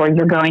for before,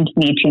 you're going to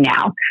need to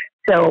now.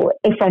 So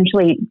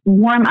essentially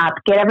warm up,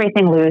 get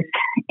everything loose.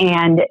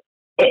 And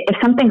if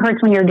something hurts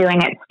when you're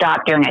doing it,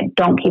 stop doing it.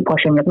 Don't keep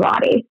pushing your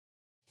body.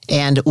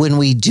 And when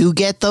we do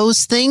get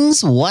those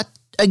things, what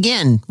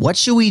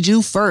should we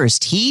do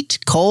first? Heat,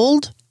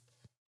 cold?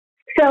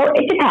 So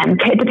it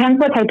depends. It depends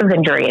what type of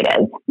injury it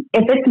is.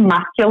 If it's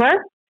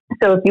muscular,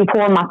 so if you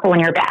pull a muscle in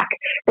your back,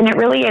 then it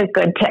really is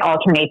good to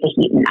alternate the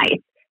heat and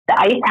ice. The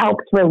ice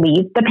helps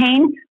relieve the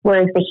pain,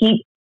 whereas the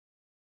heat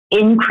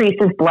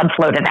increases blood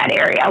flow to that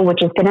area,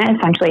 which is going to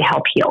essentially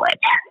help heal it.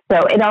 So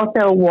it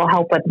also will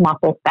help with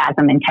muscle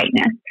spasm and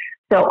tightness.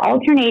 So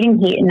alternating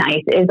heat and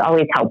ice is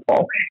always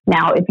helpful.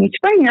 Now, if you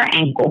sprain your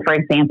ankle, for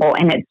example,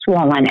 and it's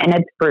swollen and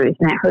it's bruised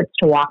and it hurts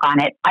to walk on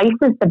it, ice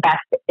is the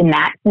best in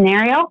that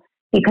scenario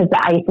because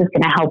the ice is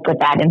going to help with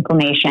that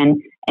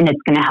inflammation and it's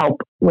going to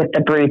help with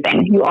the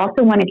bruising. You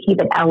also want to keep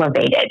it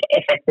elevated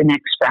if it's an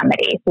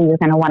extremity. So you're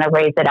going to want to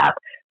raise it up.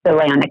 So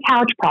lay on the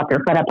couch, prop your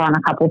foot up on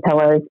a couple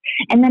pillows.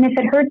 And then if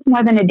it hurts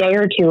more than a day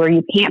or two, or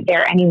you can't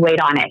bear any weight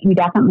on it, you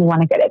definitely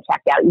want to get it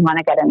checked out. You want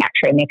to get an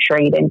x-ray, make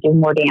sure you didn't do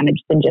more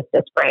damage than just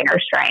a sprain or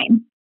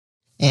strain.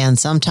 And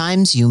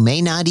sometimes you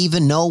may not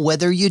even know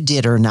whether you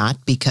did or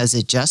not because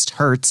it just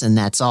hurts and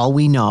that's all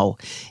we know.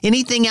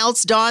 Anything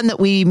else, Dawn, that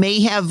we may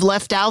have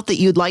left out that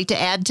you'd like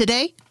to add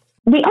today?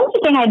 The only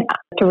thing I'd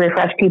to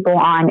refresh people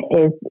on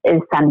is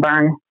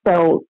sunburn.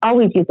 So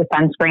always use a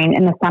sunscreen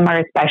in the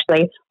summer,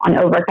 especially on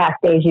overcast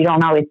days. You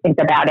don't always think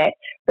about it,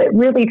 but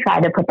really try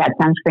to put that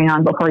sunscreen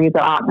on before you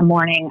go out in the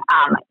morning.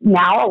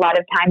 Now, a lot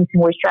of times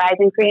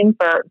moisturizing cream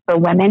for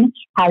women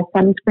has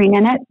sunscreen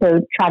in it. So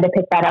try to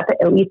pick that up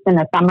at least in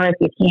the summer if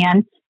you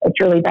can. It's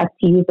really best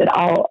to use it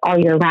all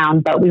year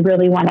round, but we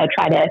really want to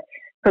try to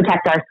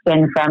protect our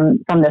skin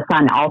from the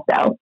sun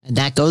also. And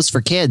that goes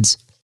for kids.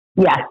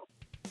 Yes.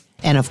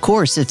 And of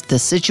course, if the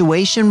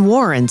situation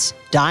warrants,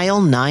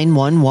 dial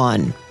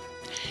 911.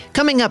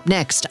 Coming up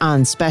next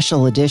on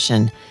Special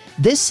Edition,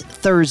 this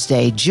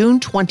Thursday, June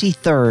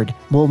 23rd,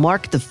 will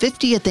mark the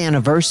 50th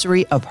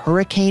anniversary of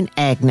Hurricane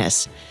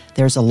Agnes.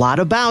 There's a lot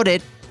about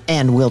it,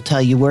 and we'll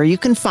tell you where you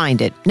can find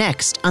it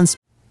next on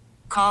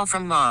Call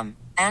from mom.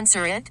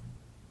 Answer it.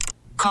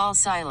 Call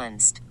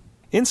silenced.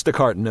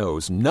 Instacart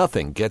knows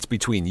nothing gets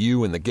between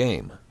you and the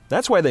game.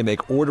 That's why they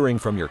make ordering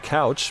from your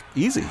couch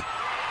easy.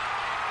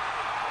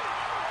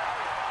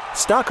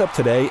 Stock up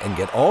today and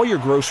get all your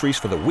groceries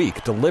for the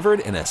week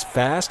delivered in as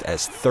fast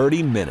as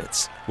 30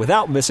 minutes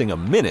without missing a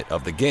minute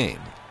of the game.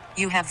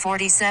 You have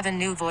 47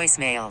 new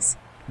voicemails.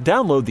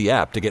 Download the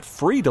app to get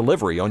free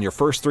delivery on your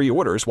first 3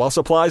 orders while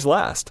supplies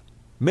last.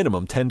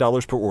 Minimum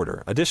 $10 per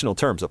order. Additional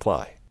terms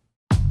apply.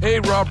 Hey,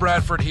 Rob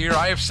Bradford here.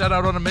 I have set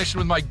out on a mission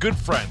with my good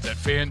friends at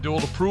FanDuel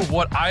to prove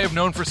what I have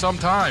known for some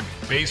time.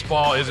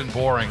 Baseball isn't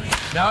boring.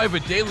 Now I have a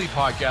daily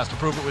podcast to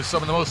prove it with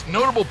some of the most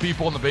notable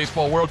people in the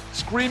baseball world,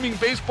 screaming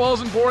baseball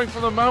isn't boring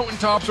from the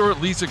mountaintops, or at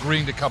least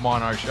agreeing to come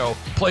on our show.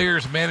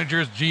 Players,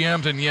 managers,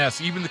 GMs, and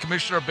yes, even the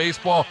commissioner of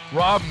baseball,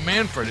 Rob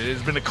Manfred. It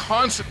has been a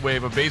constant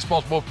wave of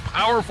baseball's most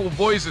powerful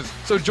voices.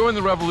 So join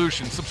the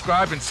revolution.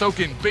 Subscribe and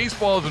soak in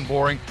Baseball Isn't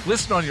Boring.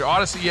 Listen on your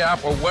Odyssey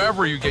app or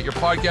wherever you get your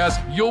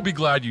podcasts. You'll be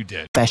glad you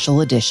did.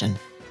 Special Edition.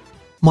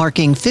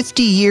 Marking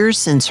 50 years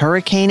since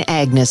Hurricane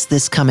Agnes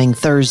this coming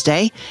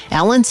Thursday,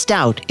 Alan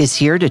Stout is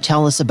here to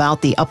tell us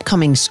about the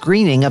upcoming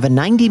screening of a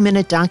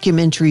 90-minute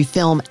documentary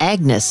film,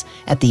 Agnes,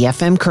 at the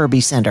FM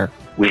Kirby Center.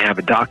 We have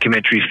a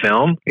documentary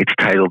film. It's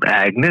titled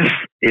Agnes.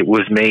 It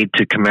was made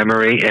to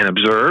commemorate and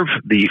observe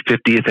the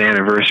 50th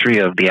anniversary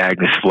of the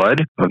Agnes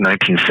flood of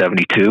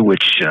 1972,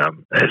 which,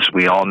 as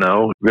we all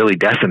know, really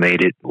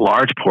decimated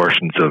large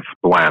portions of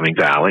the Wyoming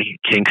Valley,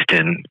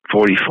 Kingston,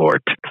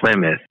 44th,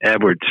 Plymouth,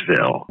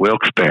 Edwardsville,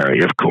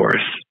 Wilkes-Barre, of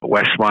course,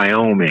 West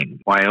Wyoming,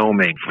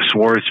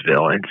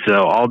 Swartzville. And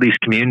so all these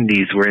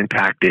communities were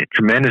impacted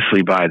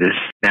tremendously by this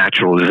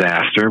natural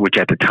disaster, which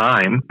at the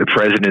time, the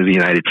President of the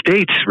United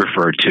States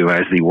referred to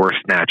as the worst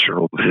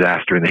natural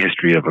disaster in the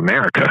history of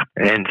America.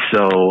 And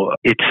so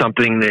it's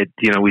something that,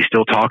 we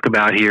still talk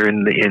about here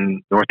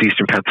in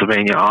northeastern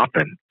Pennsylvania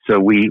often. So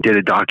we did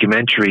a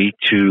documentary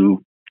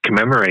to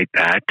commemorate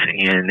that,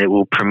 and it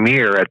will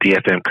premiere at the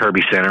FM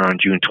Kirby Center on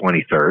June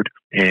 23rd,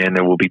 and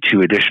there will be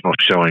 2 additional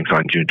showings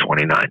on June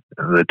 29th.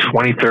 The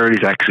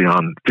 23rd is actually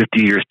on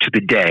 50 years to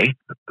the day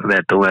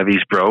that the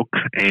levees broke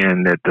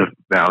and that the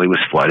valley was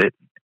flooded.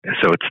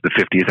 So it's the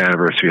 50th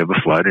anniversary of the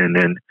flood. And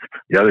then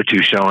the other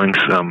 2 showings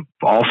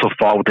also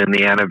fall within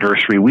the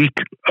anniversary week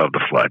of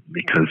the flood,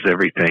 because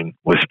everything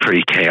was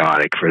pretty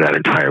chaotic for that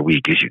entire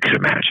week, as you could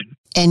imagine.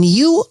 And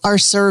you are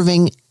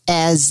serving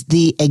as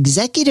the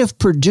executive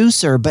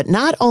producer, but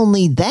not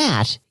only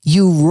that,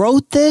 you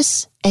wrote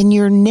this and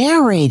you're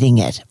narrating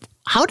it.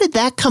 How did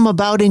that come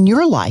about in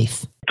your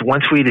life?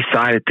 Once we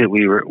decided that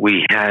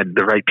we had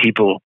the right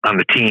people on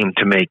the team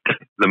to make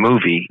the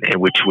movie,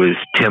 which was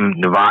Tim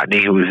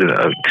Novotny, who was an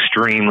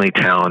extremely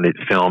talented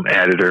film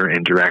editor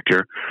and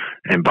director,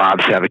 and Bob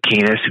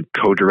Savakinis, who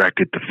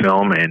co-directed the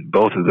film, and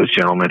both of those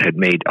gentlemen had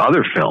made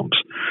other films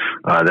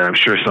that I'm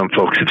sure some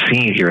folks have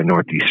seen here in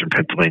northeastern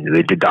Pennsylvania.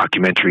 They did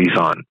documentaries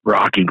on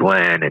Rocky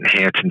Glen and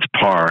Hanson's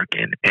Park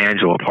and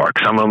Angela Park.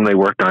 Some of them they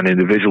worked on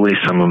individually,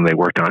 some of them they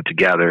worked on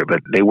together,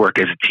 but they work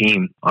as a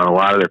team on a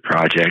lot of their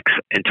projects.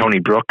 And Tony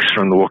Brooks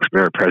from the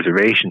Wilkes-Barre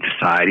Preservation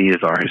Society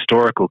is our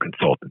historical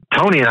consultant.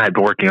 Tony and I had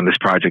been working on this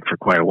project for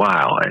quite a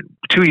while. And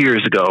 2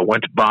 years ago,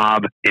 once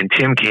Bob and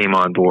Tim came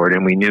on board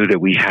and we knew that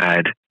we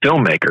had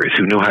filmmakers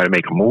who knew how to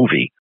make a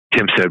movie,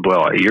 Tim said,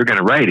 well, you're going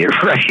to write it,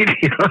 right?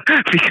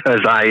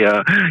 Because I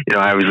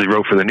obviously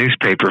wrote for the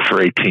newspaper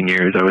for 18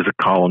 years. I was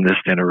a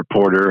columnist and a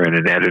reporter and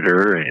an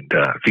editor and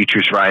a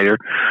features writer.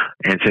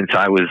 And since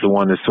I was the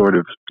one that sort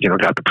of,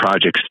 got the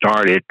project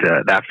started,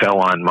 that fell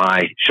on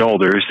my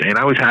shoulders, and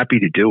I was happy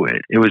to do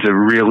it. It was a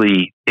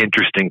really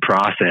interesting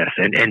process.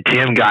 And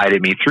Tim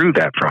guided me through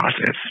that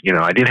process.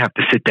 I didn't have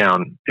to sit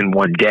down in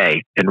one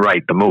day and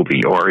write the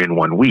movie or in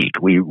 1 week.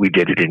 We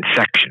did it in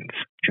sections.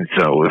 And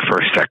so the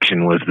first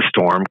section was the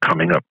storm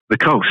coming up the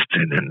coast.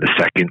 And then the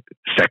second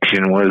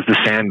section was the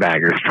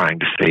sandbaggers trying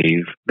to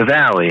save the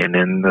valley. And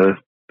then the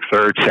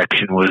third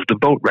section was the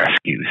boat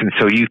rescues. And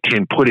so you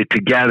can put it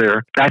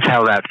together. That's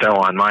how that fell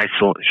on my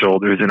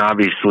shoulders. And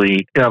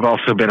obviously, I've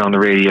also been on the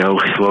radio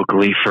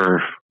locally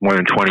for more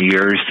than 20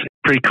 years.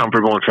 pretty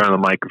comfortable in front of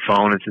the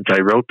microphone. And since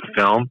I wrote the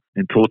film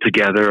and pulled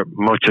together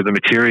much of the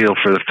material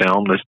for the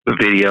film, the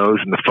videos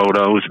and the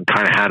photos, and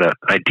kind of had an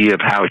idea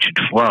of how it should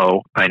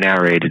flow, I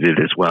narrated it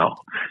as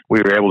well.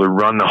 We were able to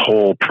run the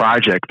whole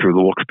project through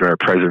the Wilkes-Barre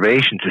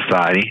Preservation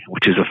Society,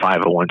 which is a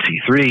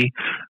 501c3,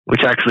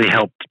 which actually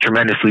helped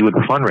tremendously with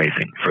the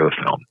fundraising for the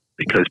film,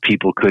 because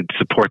people could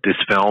support this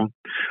film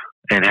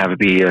and have it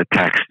be a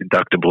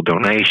tax-deductible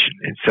donation.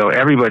 And so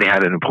everybody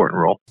had an important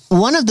role.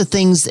 One of the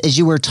things, as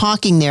you were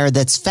talking there,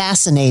 that's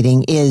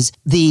fascinating is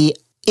the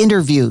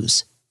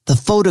interviews, the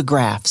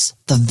photographs,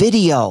 the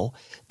video,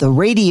 the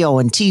radio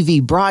and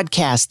TV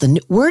broadcast.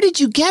 Where did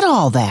you get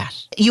all that?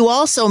 You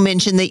also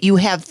mentioned that you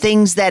have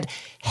things that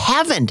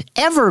haven't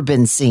ever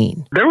been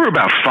seen. There were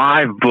about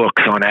 5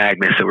 books on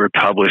Agnes that were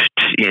published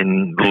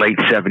in late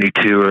 72,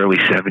 early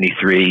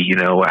 73,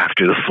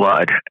 after the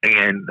flood.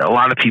 And a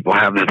lot of people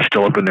have them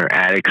still up in their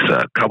attics.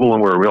 A couple of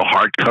them were real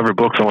hardcover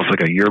books, almost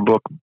like a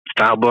yearbook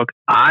style book.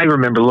 I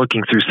remember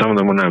looking through some of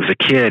them when I was a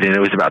kid, and it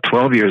was about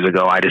 12 years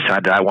ago I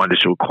decided I wanted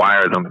to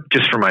acquire them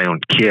just for my own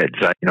kids.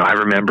 I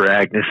remember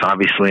Agnes.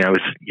 Obviously, I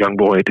was a young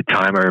boy at the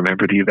time. I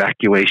remember the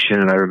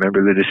evacuation, and I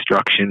remember the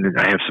destruction, and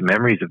I have some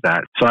memories of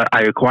that. So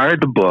I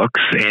acquired the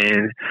books,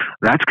 and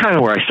that's kind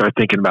of where I started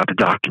thinking about the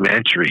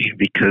documentary,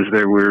 because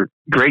there were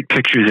great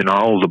pictures in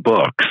all of the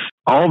books.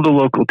 All of the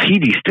local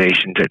TV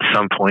stations at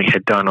some point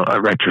had done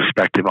a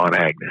retrospective on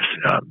Agnes.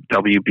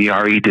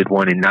 WBRE did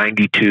one in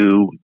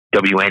 92.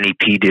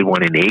 WNEP did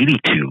one in 82,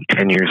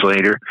 10 years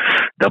later.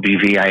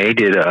 WVIA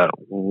did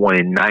one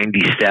in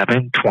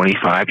 97,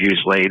 25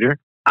 years later.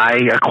 I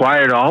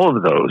acquired all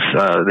of those.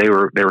 They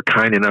were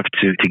kind enough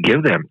to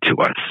give them to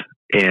us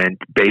and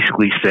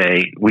basically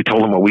say, we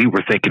told them what we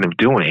were thinking of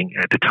doing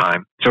at the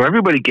time. So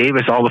everybody gave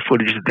us all the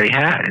footage that they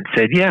had and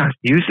said, yeah,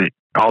 use it.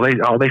 All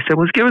they said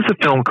was give us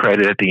a film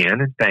credit at the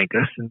end and thank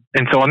us.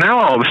 And so now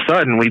all of a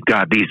sudden we've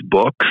got these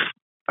books,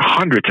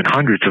 hundreds and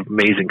hundreds of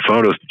amazing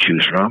photos to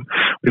choose from.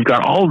 We've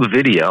got all the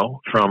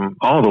video from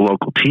all the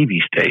local TV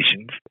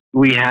stations.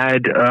 We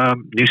had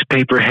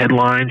newspaper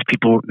headlines.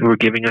 People were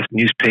giving us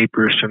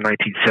newspapers from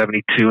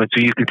 1972. And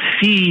so you could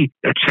see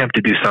an attempt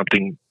to do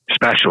something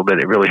special that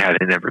it really had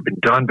never been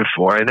done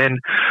before. And then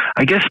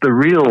I guess the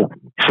real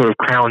sort of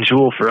crown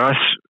jewel for us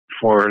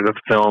for the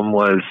film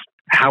was,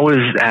 how is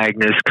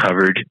Agnes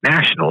covered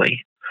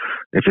nationally?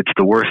 If it's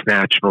the worst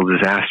natural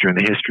disaster in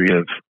the history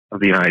of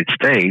the United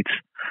States,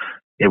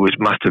 it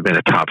must have been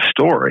a top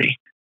story.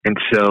 And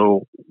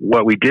so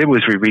what we did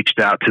was we reached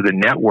out to the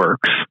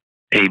networks,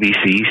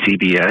 ABC,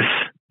 CBS,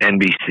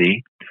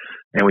 NBC,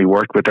 and we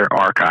worked with their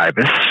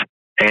archivists,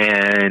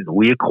 and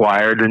we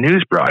acquired the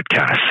news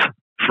broadcasts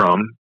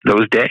from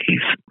those days.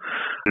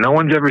 No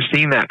one's ever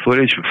seen that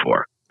footage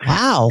before.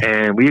 Wow.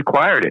 And we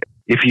acquired it.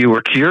 If you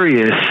were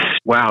curious,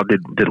 wow,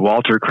 did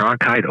Walter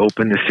Cronkite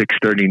open the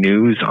 6:30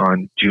 News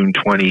on June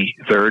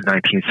 23rd,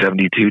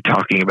 1972,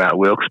 talking about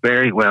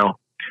Wilkes-Barre? Well,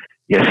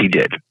 yes, he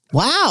did.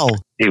 Wow.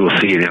 You will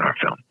see it in our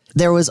film.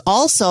 There was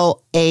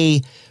also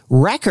a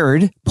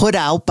record put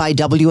out by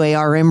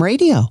WARM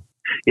Radio.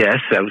 Yes,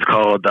 that was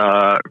called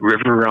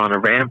River on a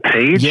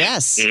Rampage.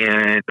 Yes.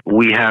 And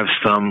we have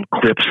some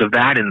clips of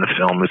that in the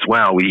film as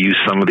well. We use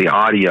some of the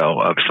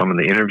audio of some of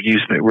the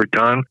interviews that were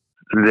done.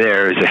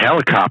 There's a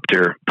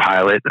helicopter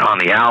pilot on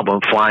the album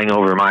flying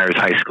over Myers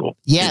High School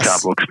in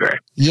South Wilkes-Barre.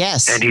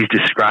 Yes. And he's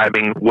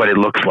describing what it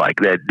looks like,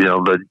 that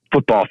the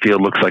football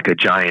field looks like a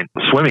giant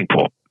swimming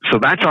pool. So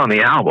that's on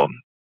the album.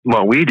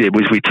 What we did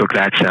was we took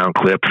that sound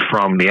clip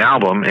from the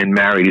album and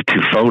married it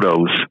to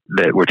photos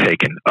that were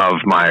taken of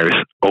Myers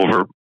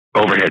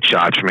overhead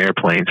shots from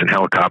airplanes and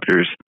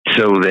helicopters,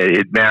 so that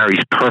it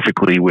marries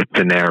perfectly with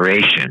the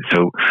narration.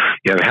 So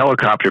you have a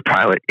helicopter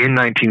pilot in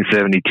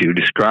 1972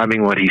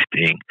 describing what he's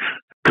seeing,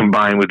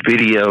 combined with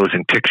videos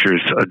and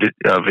pictures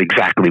of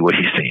exactly what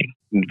he's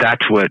seeing.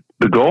 That's what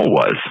the goal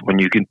was, when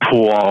you can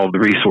pull all the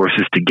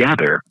resources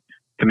together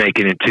to make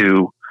it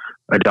into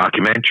a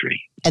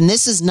documentary. And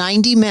this is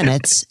 90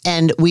 minutes.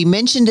 And we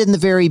mentioned in the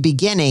very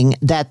beginning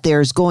that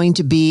there's going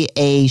to be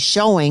a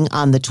showing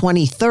on the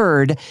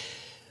 23rd,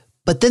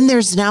 but then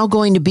there's now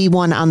going to be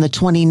one on the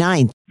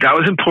 29th. That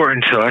was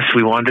important to us.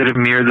 We wanted to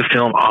premiere the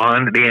film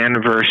on the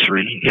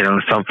anniversary.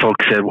 Some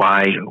folks said,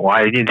 why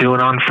are you doing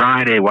it on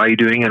Friday? Why are you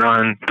doing it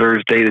on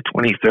Thursday the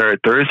 23rd?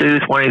 Thursday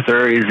the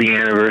 23rd is the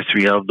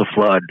anniversary of the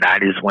flood.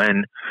 That is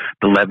when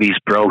the levees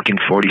broke in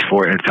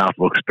 44 in South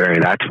Wilkes-Barre.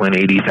 That's when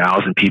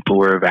 80,000 people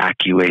were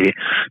evacuated.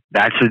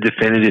 That's a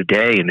definitive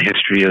day in the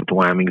history of the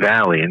Wyoming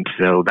Valley. And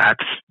so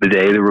that's the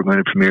day that we're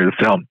going to premiere the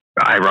film.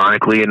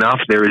 Ironically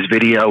enough, there is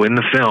video in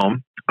the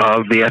film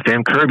of the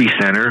FM Kirby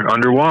Center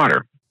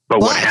underwater. But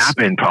what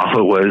happened,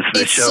 Paula, was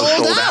the show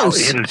sold out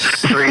in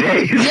 3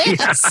 days. Yes.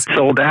 Yeah,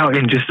 sold out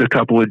in just a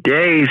couple of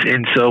days.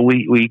 And so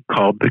we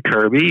called the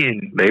Kirby,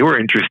 and they were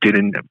interested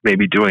in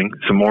maybe doing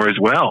some more as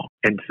well.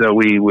 And so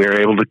we were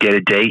able to get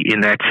a date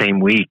in that same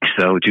week.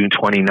 So June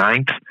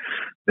 29th,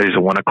 there's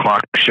a 1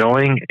 o'clock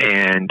showing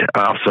and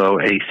also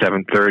a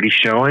 7:30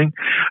 showing.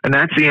 And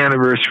that's the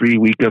anniversary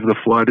week of the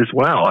flood as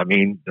well. I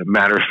mean, as a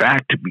matter of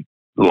fact,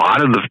 a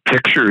lot of the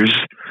pictures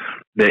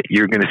that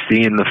you're going to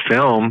see in the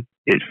film,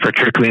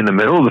 particularly in the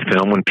middle of the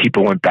film when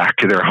people went back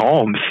to their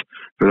homes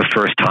for the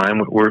first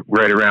time, were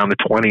right around the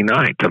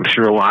 29th. I'm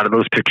sure a lot of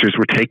those pictures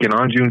were taken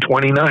on June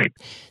 29th.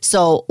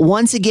 So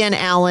once again,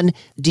 Alan,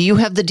 do you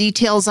have the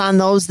details on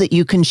those that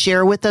you can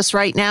share with us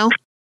right now?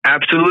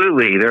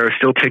 Absolutely. There are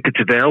still tickets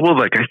available.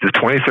 Like I said, the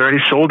 23rd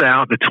is sold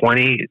out. The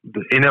 20,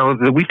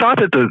 we thought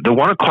that the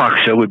 1 o'clock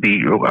show would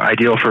be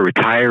ideal for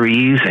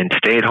retirees and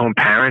stay-at-home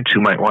parents who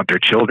might want their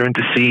children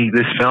to see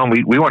this film.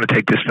 We want to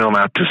take this film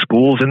out to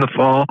schools in the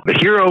fall. The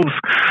heroes,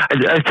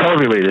 I tell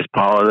everybody this,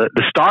 Paula,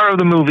 the star of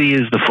the movie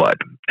is the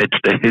flood. It's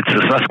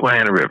the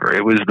Susquehanna River.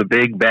 It was the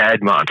big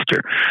bad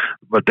monster.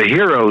 But the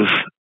heroes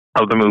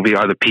of the movie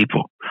are the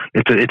people.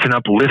 It's an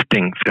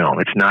uplifting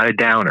film. It's not a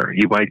downer.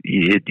 You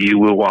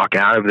will walk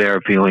out of there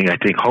feeling, I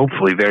think,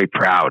 hopefully very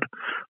proud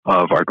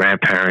of our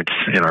grandparents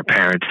and our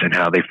parents and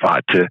how they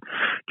fought to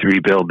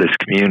rebuild this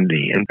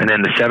community. And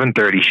then the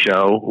 7:30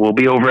 show will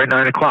be over at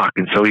 9 o'clock.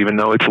 And so even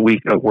though it's a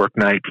work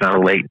night, it's not a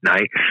late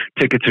night,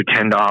 tickets are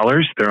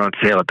 $10. They're on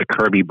sale at the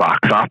Kirby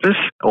box office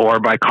or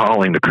by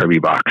calling the Kirby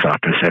box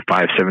office at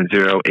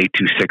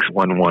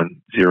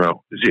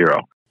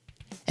 570-826-1100.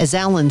 As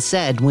Alan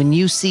said, when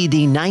you see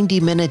the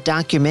 90-minute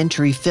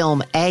documentary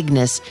film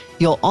Agnes,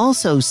 you'll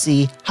also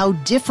see how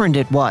different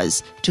it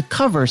was to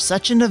cover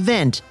such an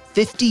event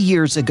 50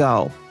 years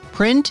ago.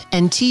 Print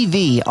and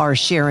TV are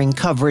sharing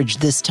coverage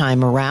this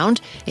time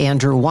around.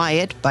 Andrew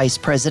Wyatt, Vice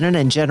President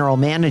and General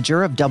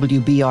Manager of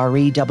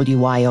WBRE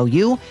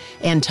WYOU,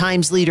 and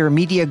Times Leader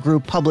Media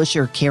Group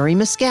publisher Kerry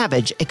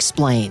Miscavage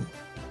explain.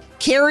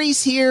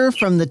 Kerry's here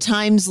from the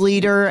Times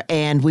Leader,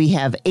 and we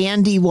have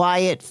Andy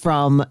Wyatt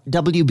from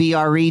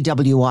WBRE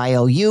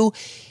WYOU.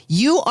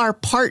 You are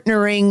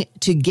partnering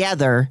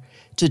together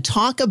to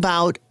talk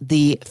about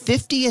the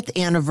 50th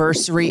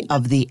anniversary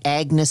of the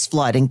Agnes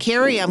flood. And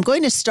Kerry, I'm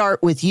going to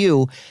start with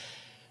you.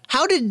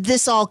 How did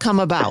this all come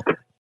about?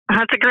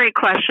 That's a great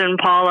question,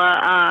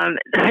 Paula.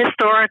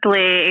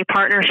 Historically, a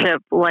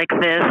partnership like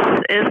this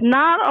is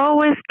not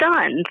always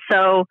done.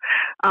 So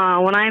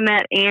when I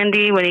met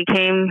Andy, when he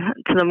came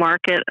to the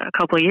market a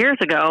couple of years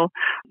ago,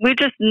 we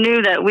just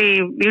knew that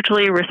we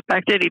mutually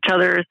respected each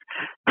other's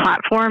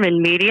platform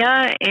in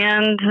media,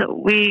 and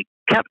we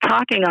kept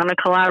talking on a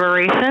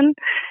collaboration.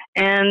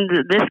 And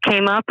this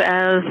came up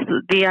as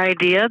the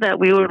idea that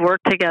we would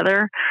work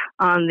together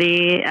on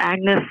the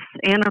Agnes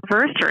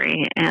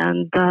anniversary.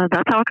 And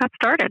that's how it got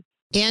started.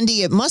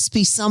 Andy, it must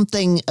be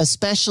something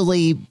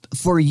especially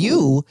for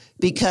you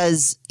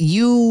because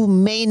you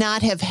may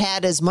not have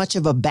had as much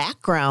of a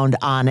background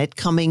on it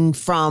coming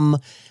from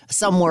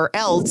somewhere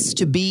else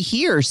to be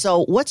here.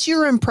 So what's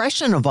your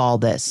impression of all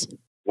this?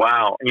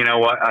 Wow. You know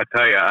what? I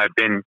tell you, I've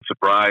been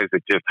surprised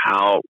at just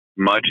how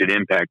much it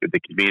impacted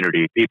the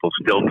community. People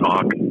still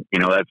talk.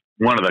 That's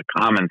one of the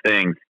common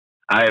things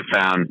I have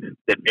found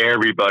that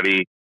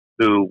everybody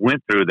who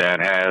went through that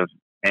has.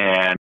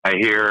 And I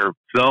hear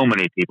so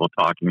many people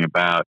talking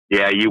about,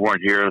 you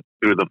weren't here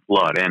through the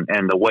flood.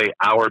 And the way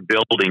our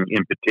building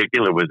in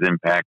particular was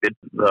impacted,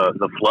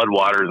 the flood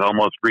waters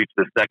almost reached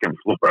the second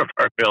floor of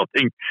our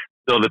building.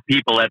 So the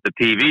people at the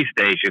TV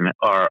station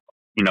are,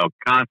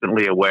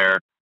 constantly aware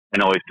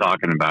and always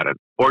talking about it.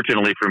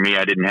 Fortunately for me,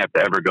 I didn't have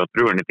to ever go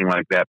through anything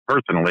like that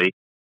personally,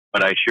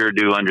 but I sure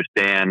do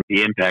understand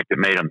the impact it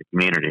made on the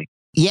community.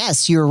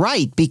 Yes, you're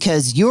right,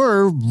 because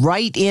you're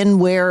right in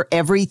where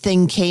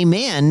everything came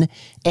in.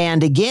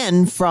 And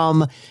again,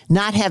 from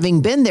not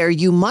having been there,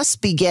 you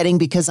must be getting,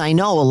 because I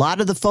know a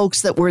lot of the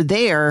folks that were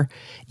there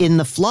in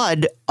the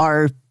flood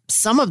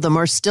some of them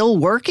are still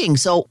working.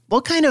 So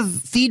what kind of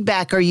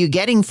feedback are you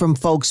getting from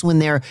folks when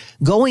they're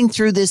going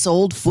through this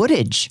old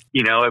footage?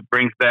 It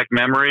brings back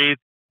memories.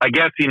 I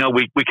guess, we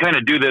kind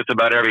of do this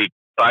about every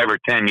 5 or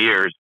 10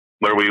 years.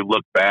 Where we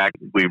look back,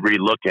 we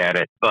re-look at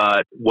it.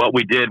 But what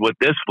we did with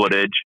this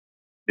footage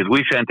is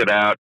we sent it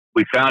out.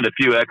 We found a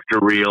few extra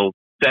reels,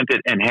 sent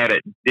it and had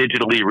it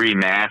digitally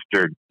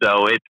remastered.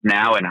 So it's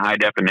now in high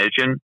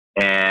definition,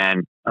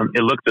 and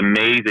it looks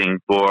amazing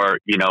for,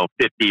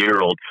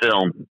 50-year-old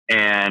film.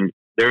 And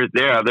there's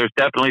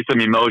definitely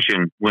some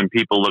emotion when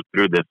people look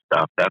through this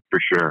stuff. That's for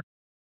sure.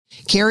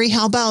 Kerry,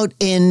 how about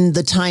in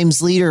the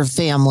Times Leader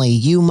family?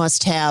 You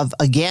must have,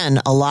 again,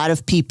 a lot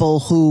of people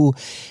who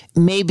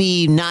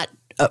maybe not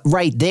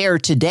right there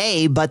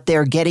today, but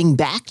they're getting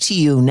back to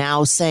you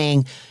now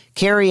saying,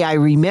 Kerry, I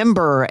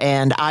remember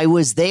and I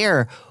was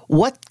there.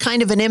 What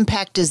kind of an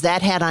impact has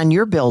that had on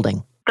your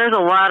building? There's a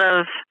lot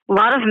of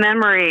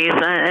memories,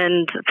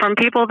 and from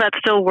people that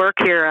still work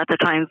here at the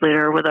Times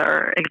Leader with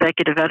our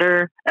executive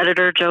editor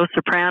Joe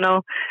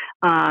Soprano.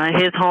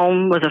 His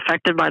home was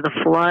affected by the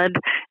flood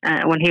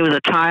when he was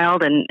a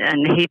child, and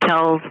he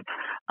tells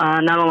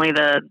not only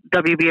the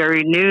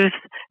WBRE news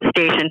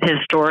station his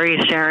story,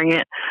 sharing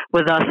it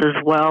with us as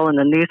well in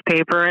the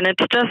newspaper, and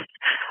it's just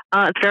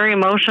it's very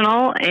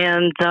emotional,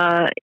 and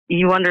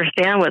you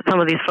understand what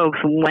some of these folks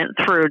went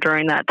through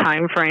during that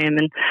time frame.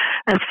 And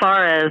as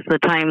far as the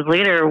Times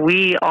leader,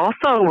 we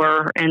also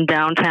were in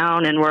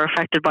downtown and were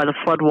affected by the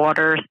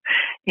floodwaters.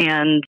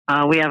 And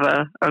we have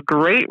a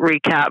great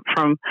recap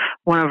from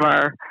one of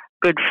our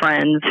good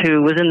friends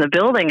who was in the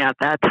building at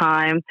that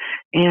time,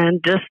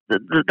 and just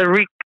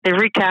the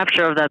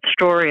recapture of that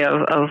story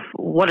of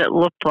what it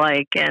looked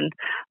like and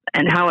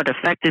how it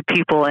affected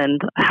people and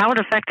how it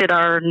affected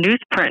our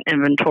newsprint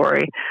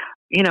inventory,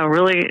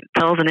 really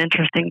tells an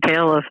interesting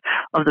tale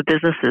of the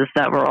businesses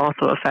that were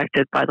also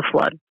affected by the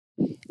flood.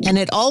 And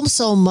it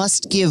also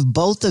must give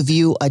both of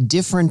you a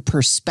different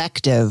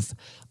perspective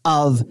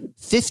of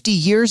 50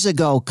 years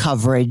ago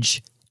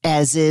coverage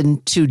as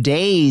in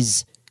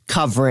today's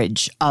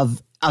coverage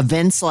of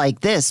events like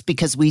this,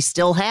 because we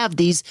still have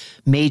these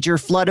major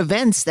flood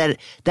events that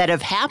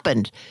have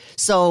happened.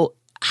 So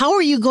how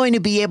are you going to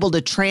be able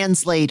to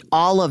translate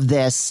all of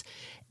this,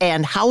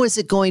 and how is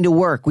it going to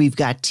work? We've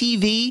got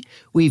TV,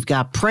 we've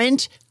got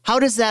print. How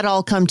does that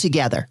all come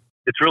together?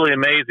 It's really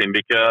amazing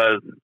because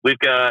we've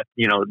got,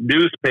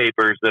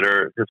 newspapers that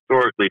are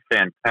historically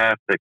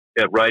fantastic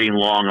at writing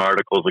long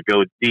articles that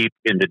go deep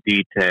into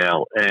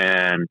detail.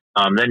 And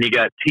then you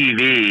got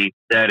TV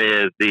that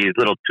is these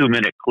little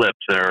 2-minute clips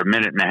that are a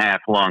minute and a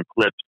half long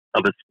clips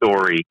of a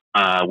story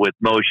with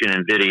motion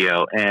and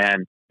video.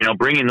 And,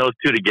 bringing those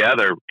two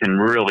together can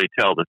really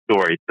tell the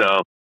story.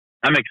 So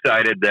I'm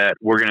excited that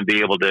we're going to be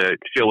able to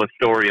show a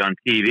story on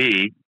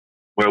TV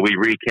where we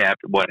recap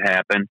what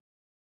happened.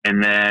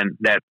 And then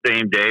that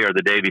same day or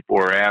the day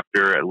before or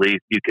after, at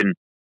least, you can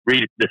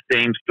read the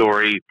same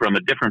story from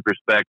a different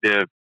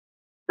perspective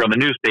from a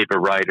newspaper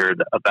writer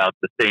about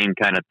the same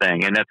kind of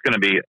thing. And that's going to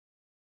be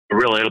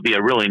it'll be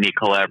a really neat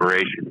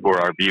collaboration for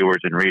our viewers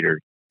and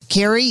readers.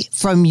 Kerry,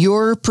 from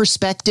your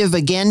perspective,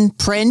 again,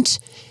 print,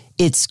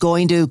 it's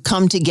going to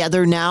come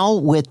together now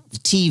with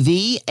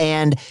TV.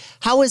 And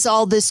how is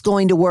all this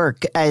going to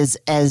work? As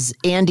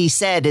Andy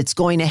said, it's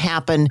going to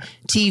happen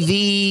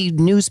TV,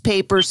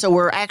 newspaper. So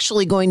we're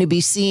actually going to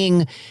be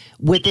seeing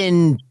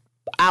within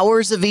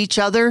hours of each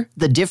other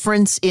the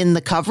difference in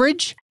the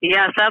coverage?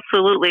 Yes,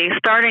 absolutely.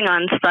 Starting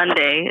on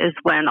Sunday is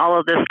when all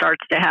of this starts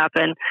to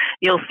happen.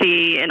 You'll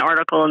see an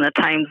article in the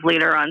Times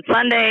Leader on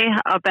Sunday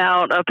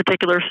about a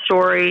particular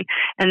story,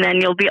 and then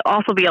you'll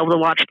also be able to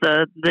watch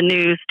the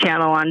news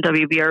channel on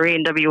WBRE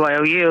and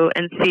WYOU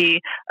and see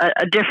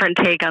a different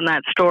take on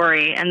that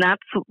story. And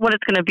that's what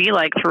it's going to be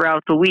like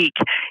throughout the week.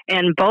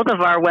 And both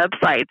of our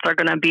websites are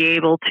going to be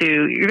able to,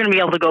 you're going to be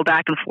able to go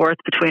back and forth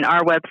between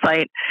our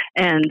website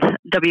and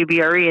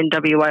WBRE and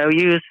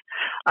WYOU's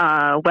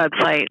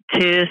website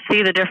to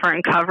see the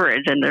different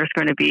coverage. And there's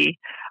going to be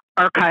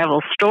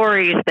archival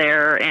stories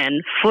there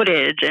and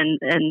footage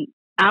and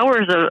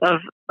hours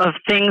of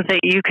things that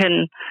you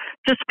can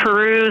just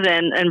peruse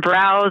and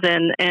browse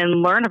and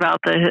learn about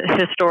the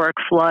historic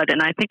flood.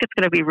 And I think it's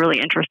going to be really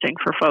interesting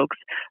for folks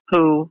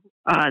who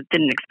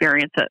didn't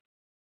experience it.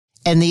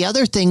 And the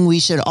other thing we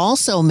should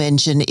also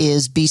mention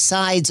is,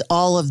 besides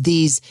all of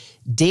these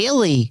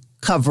daily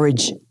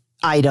coverage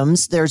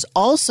items, there's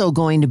also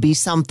going to be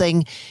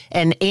something,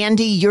 and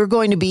Andy, you're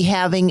going to be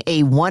having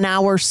a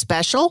 1-hour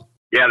special?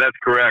 Yeah, that's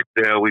correct.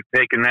 We've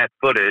taken that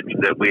footage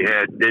that we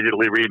had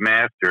digitally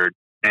remastered,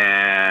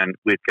 and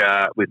we've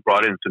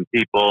brought in some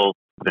people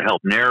to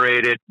help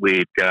narrate it.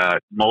 We've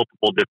got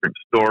multiple different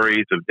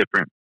stories of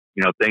different,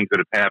 things that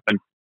have happened.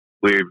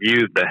 We've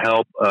used the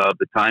help of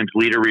the Times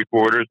Leader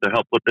reporters to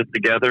help put this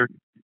together,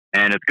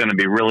 and it's going to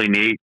be really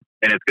neat,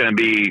 and it's going to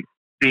be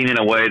seen in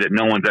a way that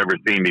no one's ever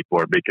seen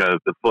before, because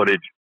the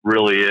footage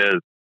really is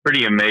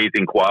pretty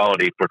amazing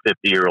quality for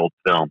 50-year-old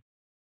film.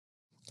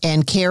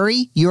 And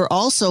Kerry, you're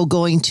also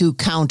going to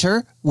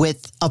counter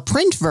with a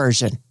print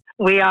version.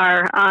 We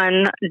are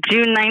on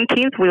June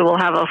 19th. We will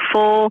have a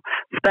full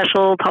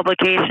special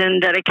publication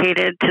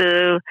dedicated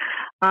to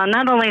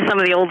not only some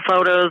of the old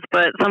photos,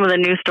 but some of the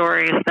new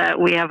stories that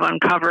we have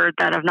uncovered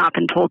that have not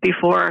been told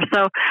before.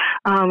 So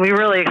we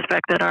really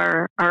expect that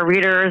our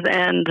readers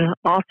and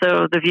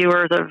also the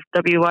viewers of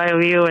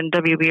WYOU and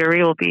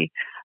WBRE will be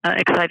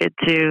excited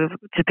to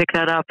pick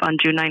that up on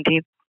June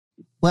 19th.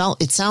 Well,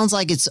 it sounds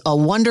like it's a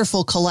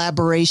wonderful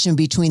collaboration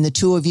between the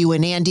two of you.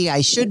 And Andy,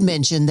 I should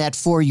mention that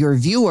for your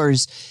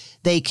viewers,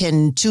 they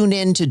can tune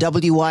in to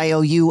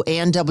WYOU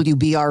and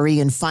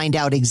WBRE and find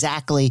out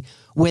exactly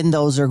when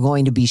those are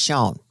going to be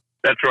shown.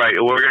 That's right.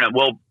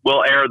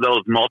 We'll air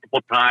those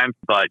multiple times,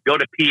 but go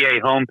to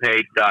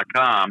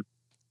pahomepage.com,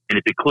 and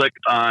if you click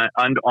on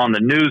the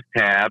news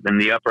tab in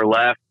the upper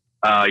left,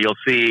 you'll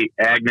see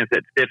Agnes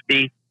at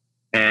 50,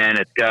 and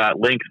it's got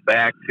links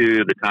back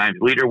to the Times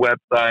Leader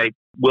website.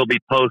 We'll be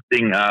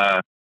posting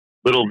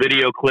little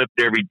video clips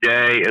every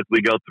day as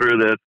we go through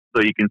this,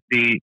 so you can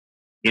see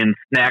in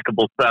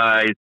snackable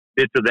size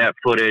bits of that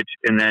footage,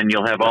 and then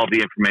you'll have all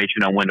the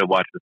information on when to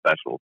watch the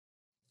specials.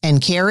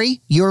 And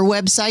Kerry, your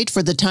website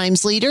for the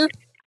Times Leader?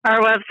 Our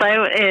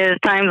website is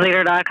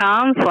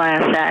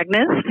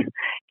timesleader.com/Agnes.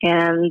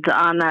 And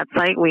on that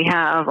site, we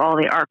have all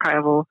the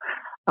archival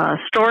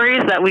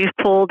stories that we've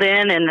pulled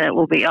in, and it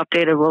will be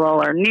updated with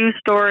all our news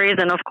stories,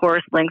 and of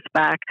course links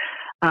back,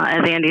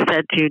 as Andy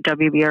said, to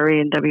WBRE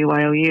and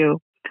WYOU,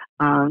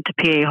 to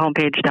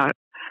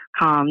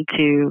pahomepage.com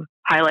to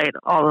highlight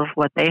all of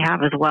what they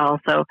have as well.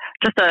 So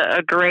just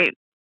a great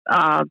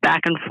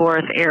back and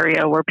forth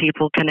area where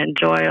people can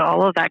enjoy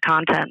all of that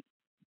content.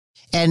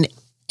 And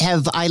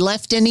have I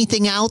left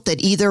anything out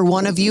that either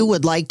one of you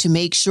would like to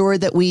make sure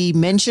that we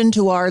mention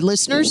to our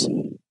listeners?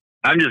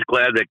 I'm just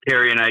glad that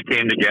Kerry and I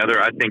came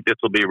together. I think this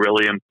will be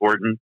really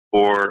important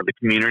for the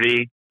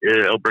community.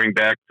 It'll bring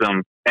back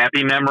some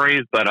happy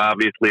memories, but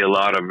obviously a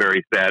lot of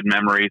very sad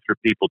memories for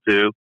people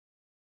too.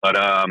 But,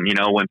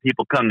 when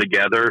people come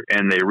together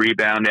and they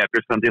rebound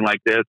after something like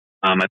this,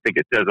 I think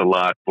it says a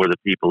lot for the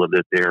people of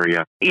this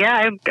area. Yeah,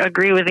 I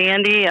agree with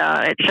Andy.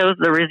 It shows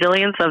the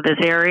resilience of this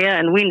area,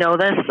 and we know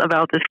this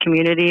about this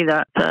community,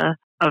 that's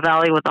a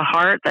valley with a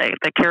heart that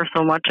cares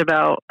so much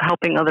about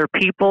helping other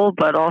people,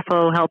 but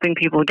also helping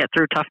people get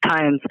through tough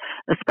times,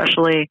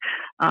 especially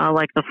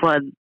like the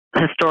flood.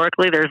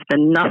 Historically, there's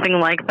been nothing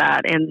like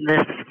that in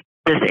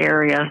this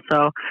area.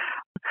 So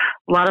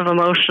a lot of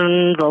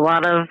emotions, a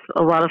lot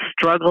of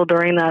struggle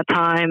during that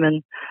time,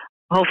 and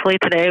hopefully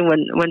today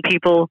when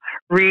people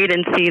read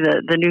and see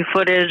the new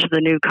footage,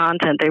 the new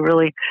content,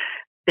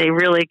 they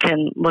really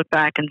can look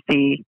back and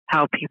see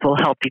how people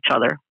helped each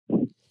other.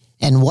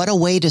 And what a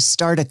way to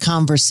start a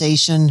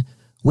conversation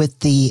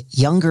with the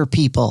younger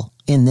people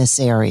in this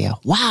area.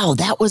 Wow,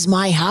 that was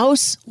my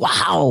house?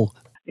 Wow.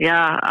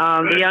 Yeah,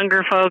 the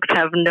younger folks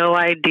have no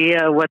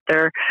idea what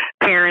their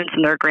parents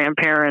and their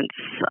grandparents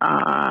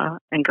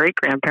and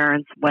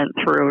great-grandparents went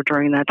through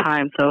during that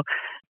time. So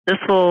this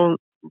will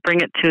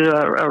bring it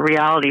to a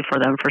reality for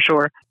them, for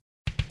sure.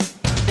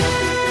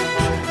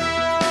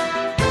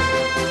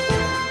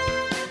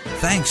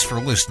 Thanks for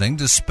listening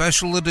to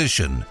Special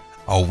Edition,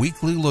 a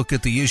weekly look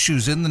at the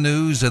issues in the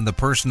news and the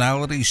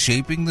personalities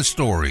shaping the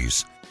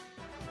stories.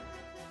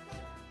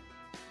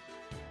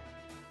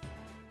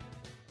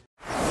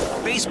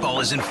 Baseball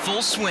is in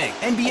full swing.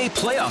 NBA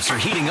playoffs are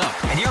heating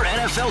up, and your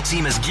NFL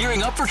team is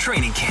gearing up for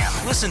training camp.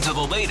 Listen to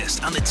the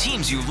latest on the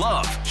teams you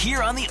love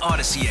here on the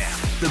Odyssey app.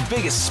 The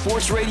biggest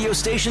sports radio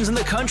stations in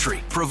the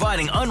country,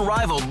 providing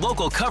unrivaled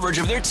local coverage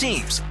of their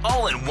teams,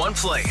 all in one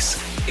place.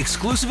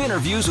 Exclusive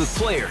interviews with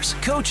players,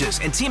 coaches,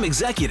 and team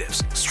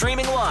executives,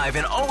 streaming live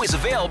and always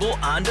available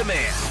on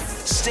demand.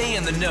 Stay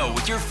in the know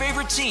with your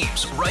favorite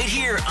teams right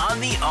here on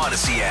the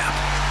Odyssey app.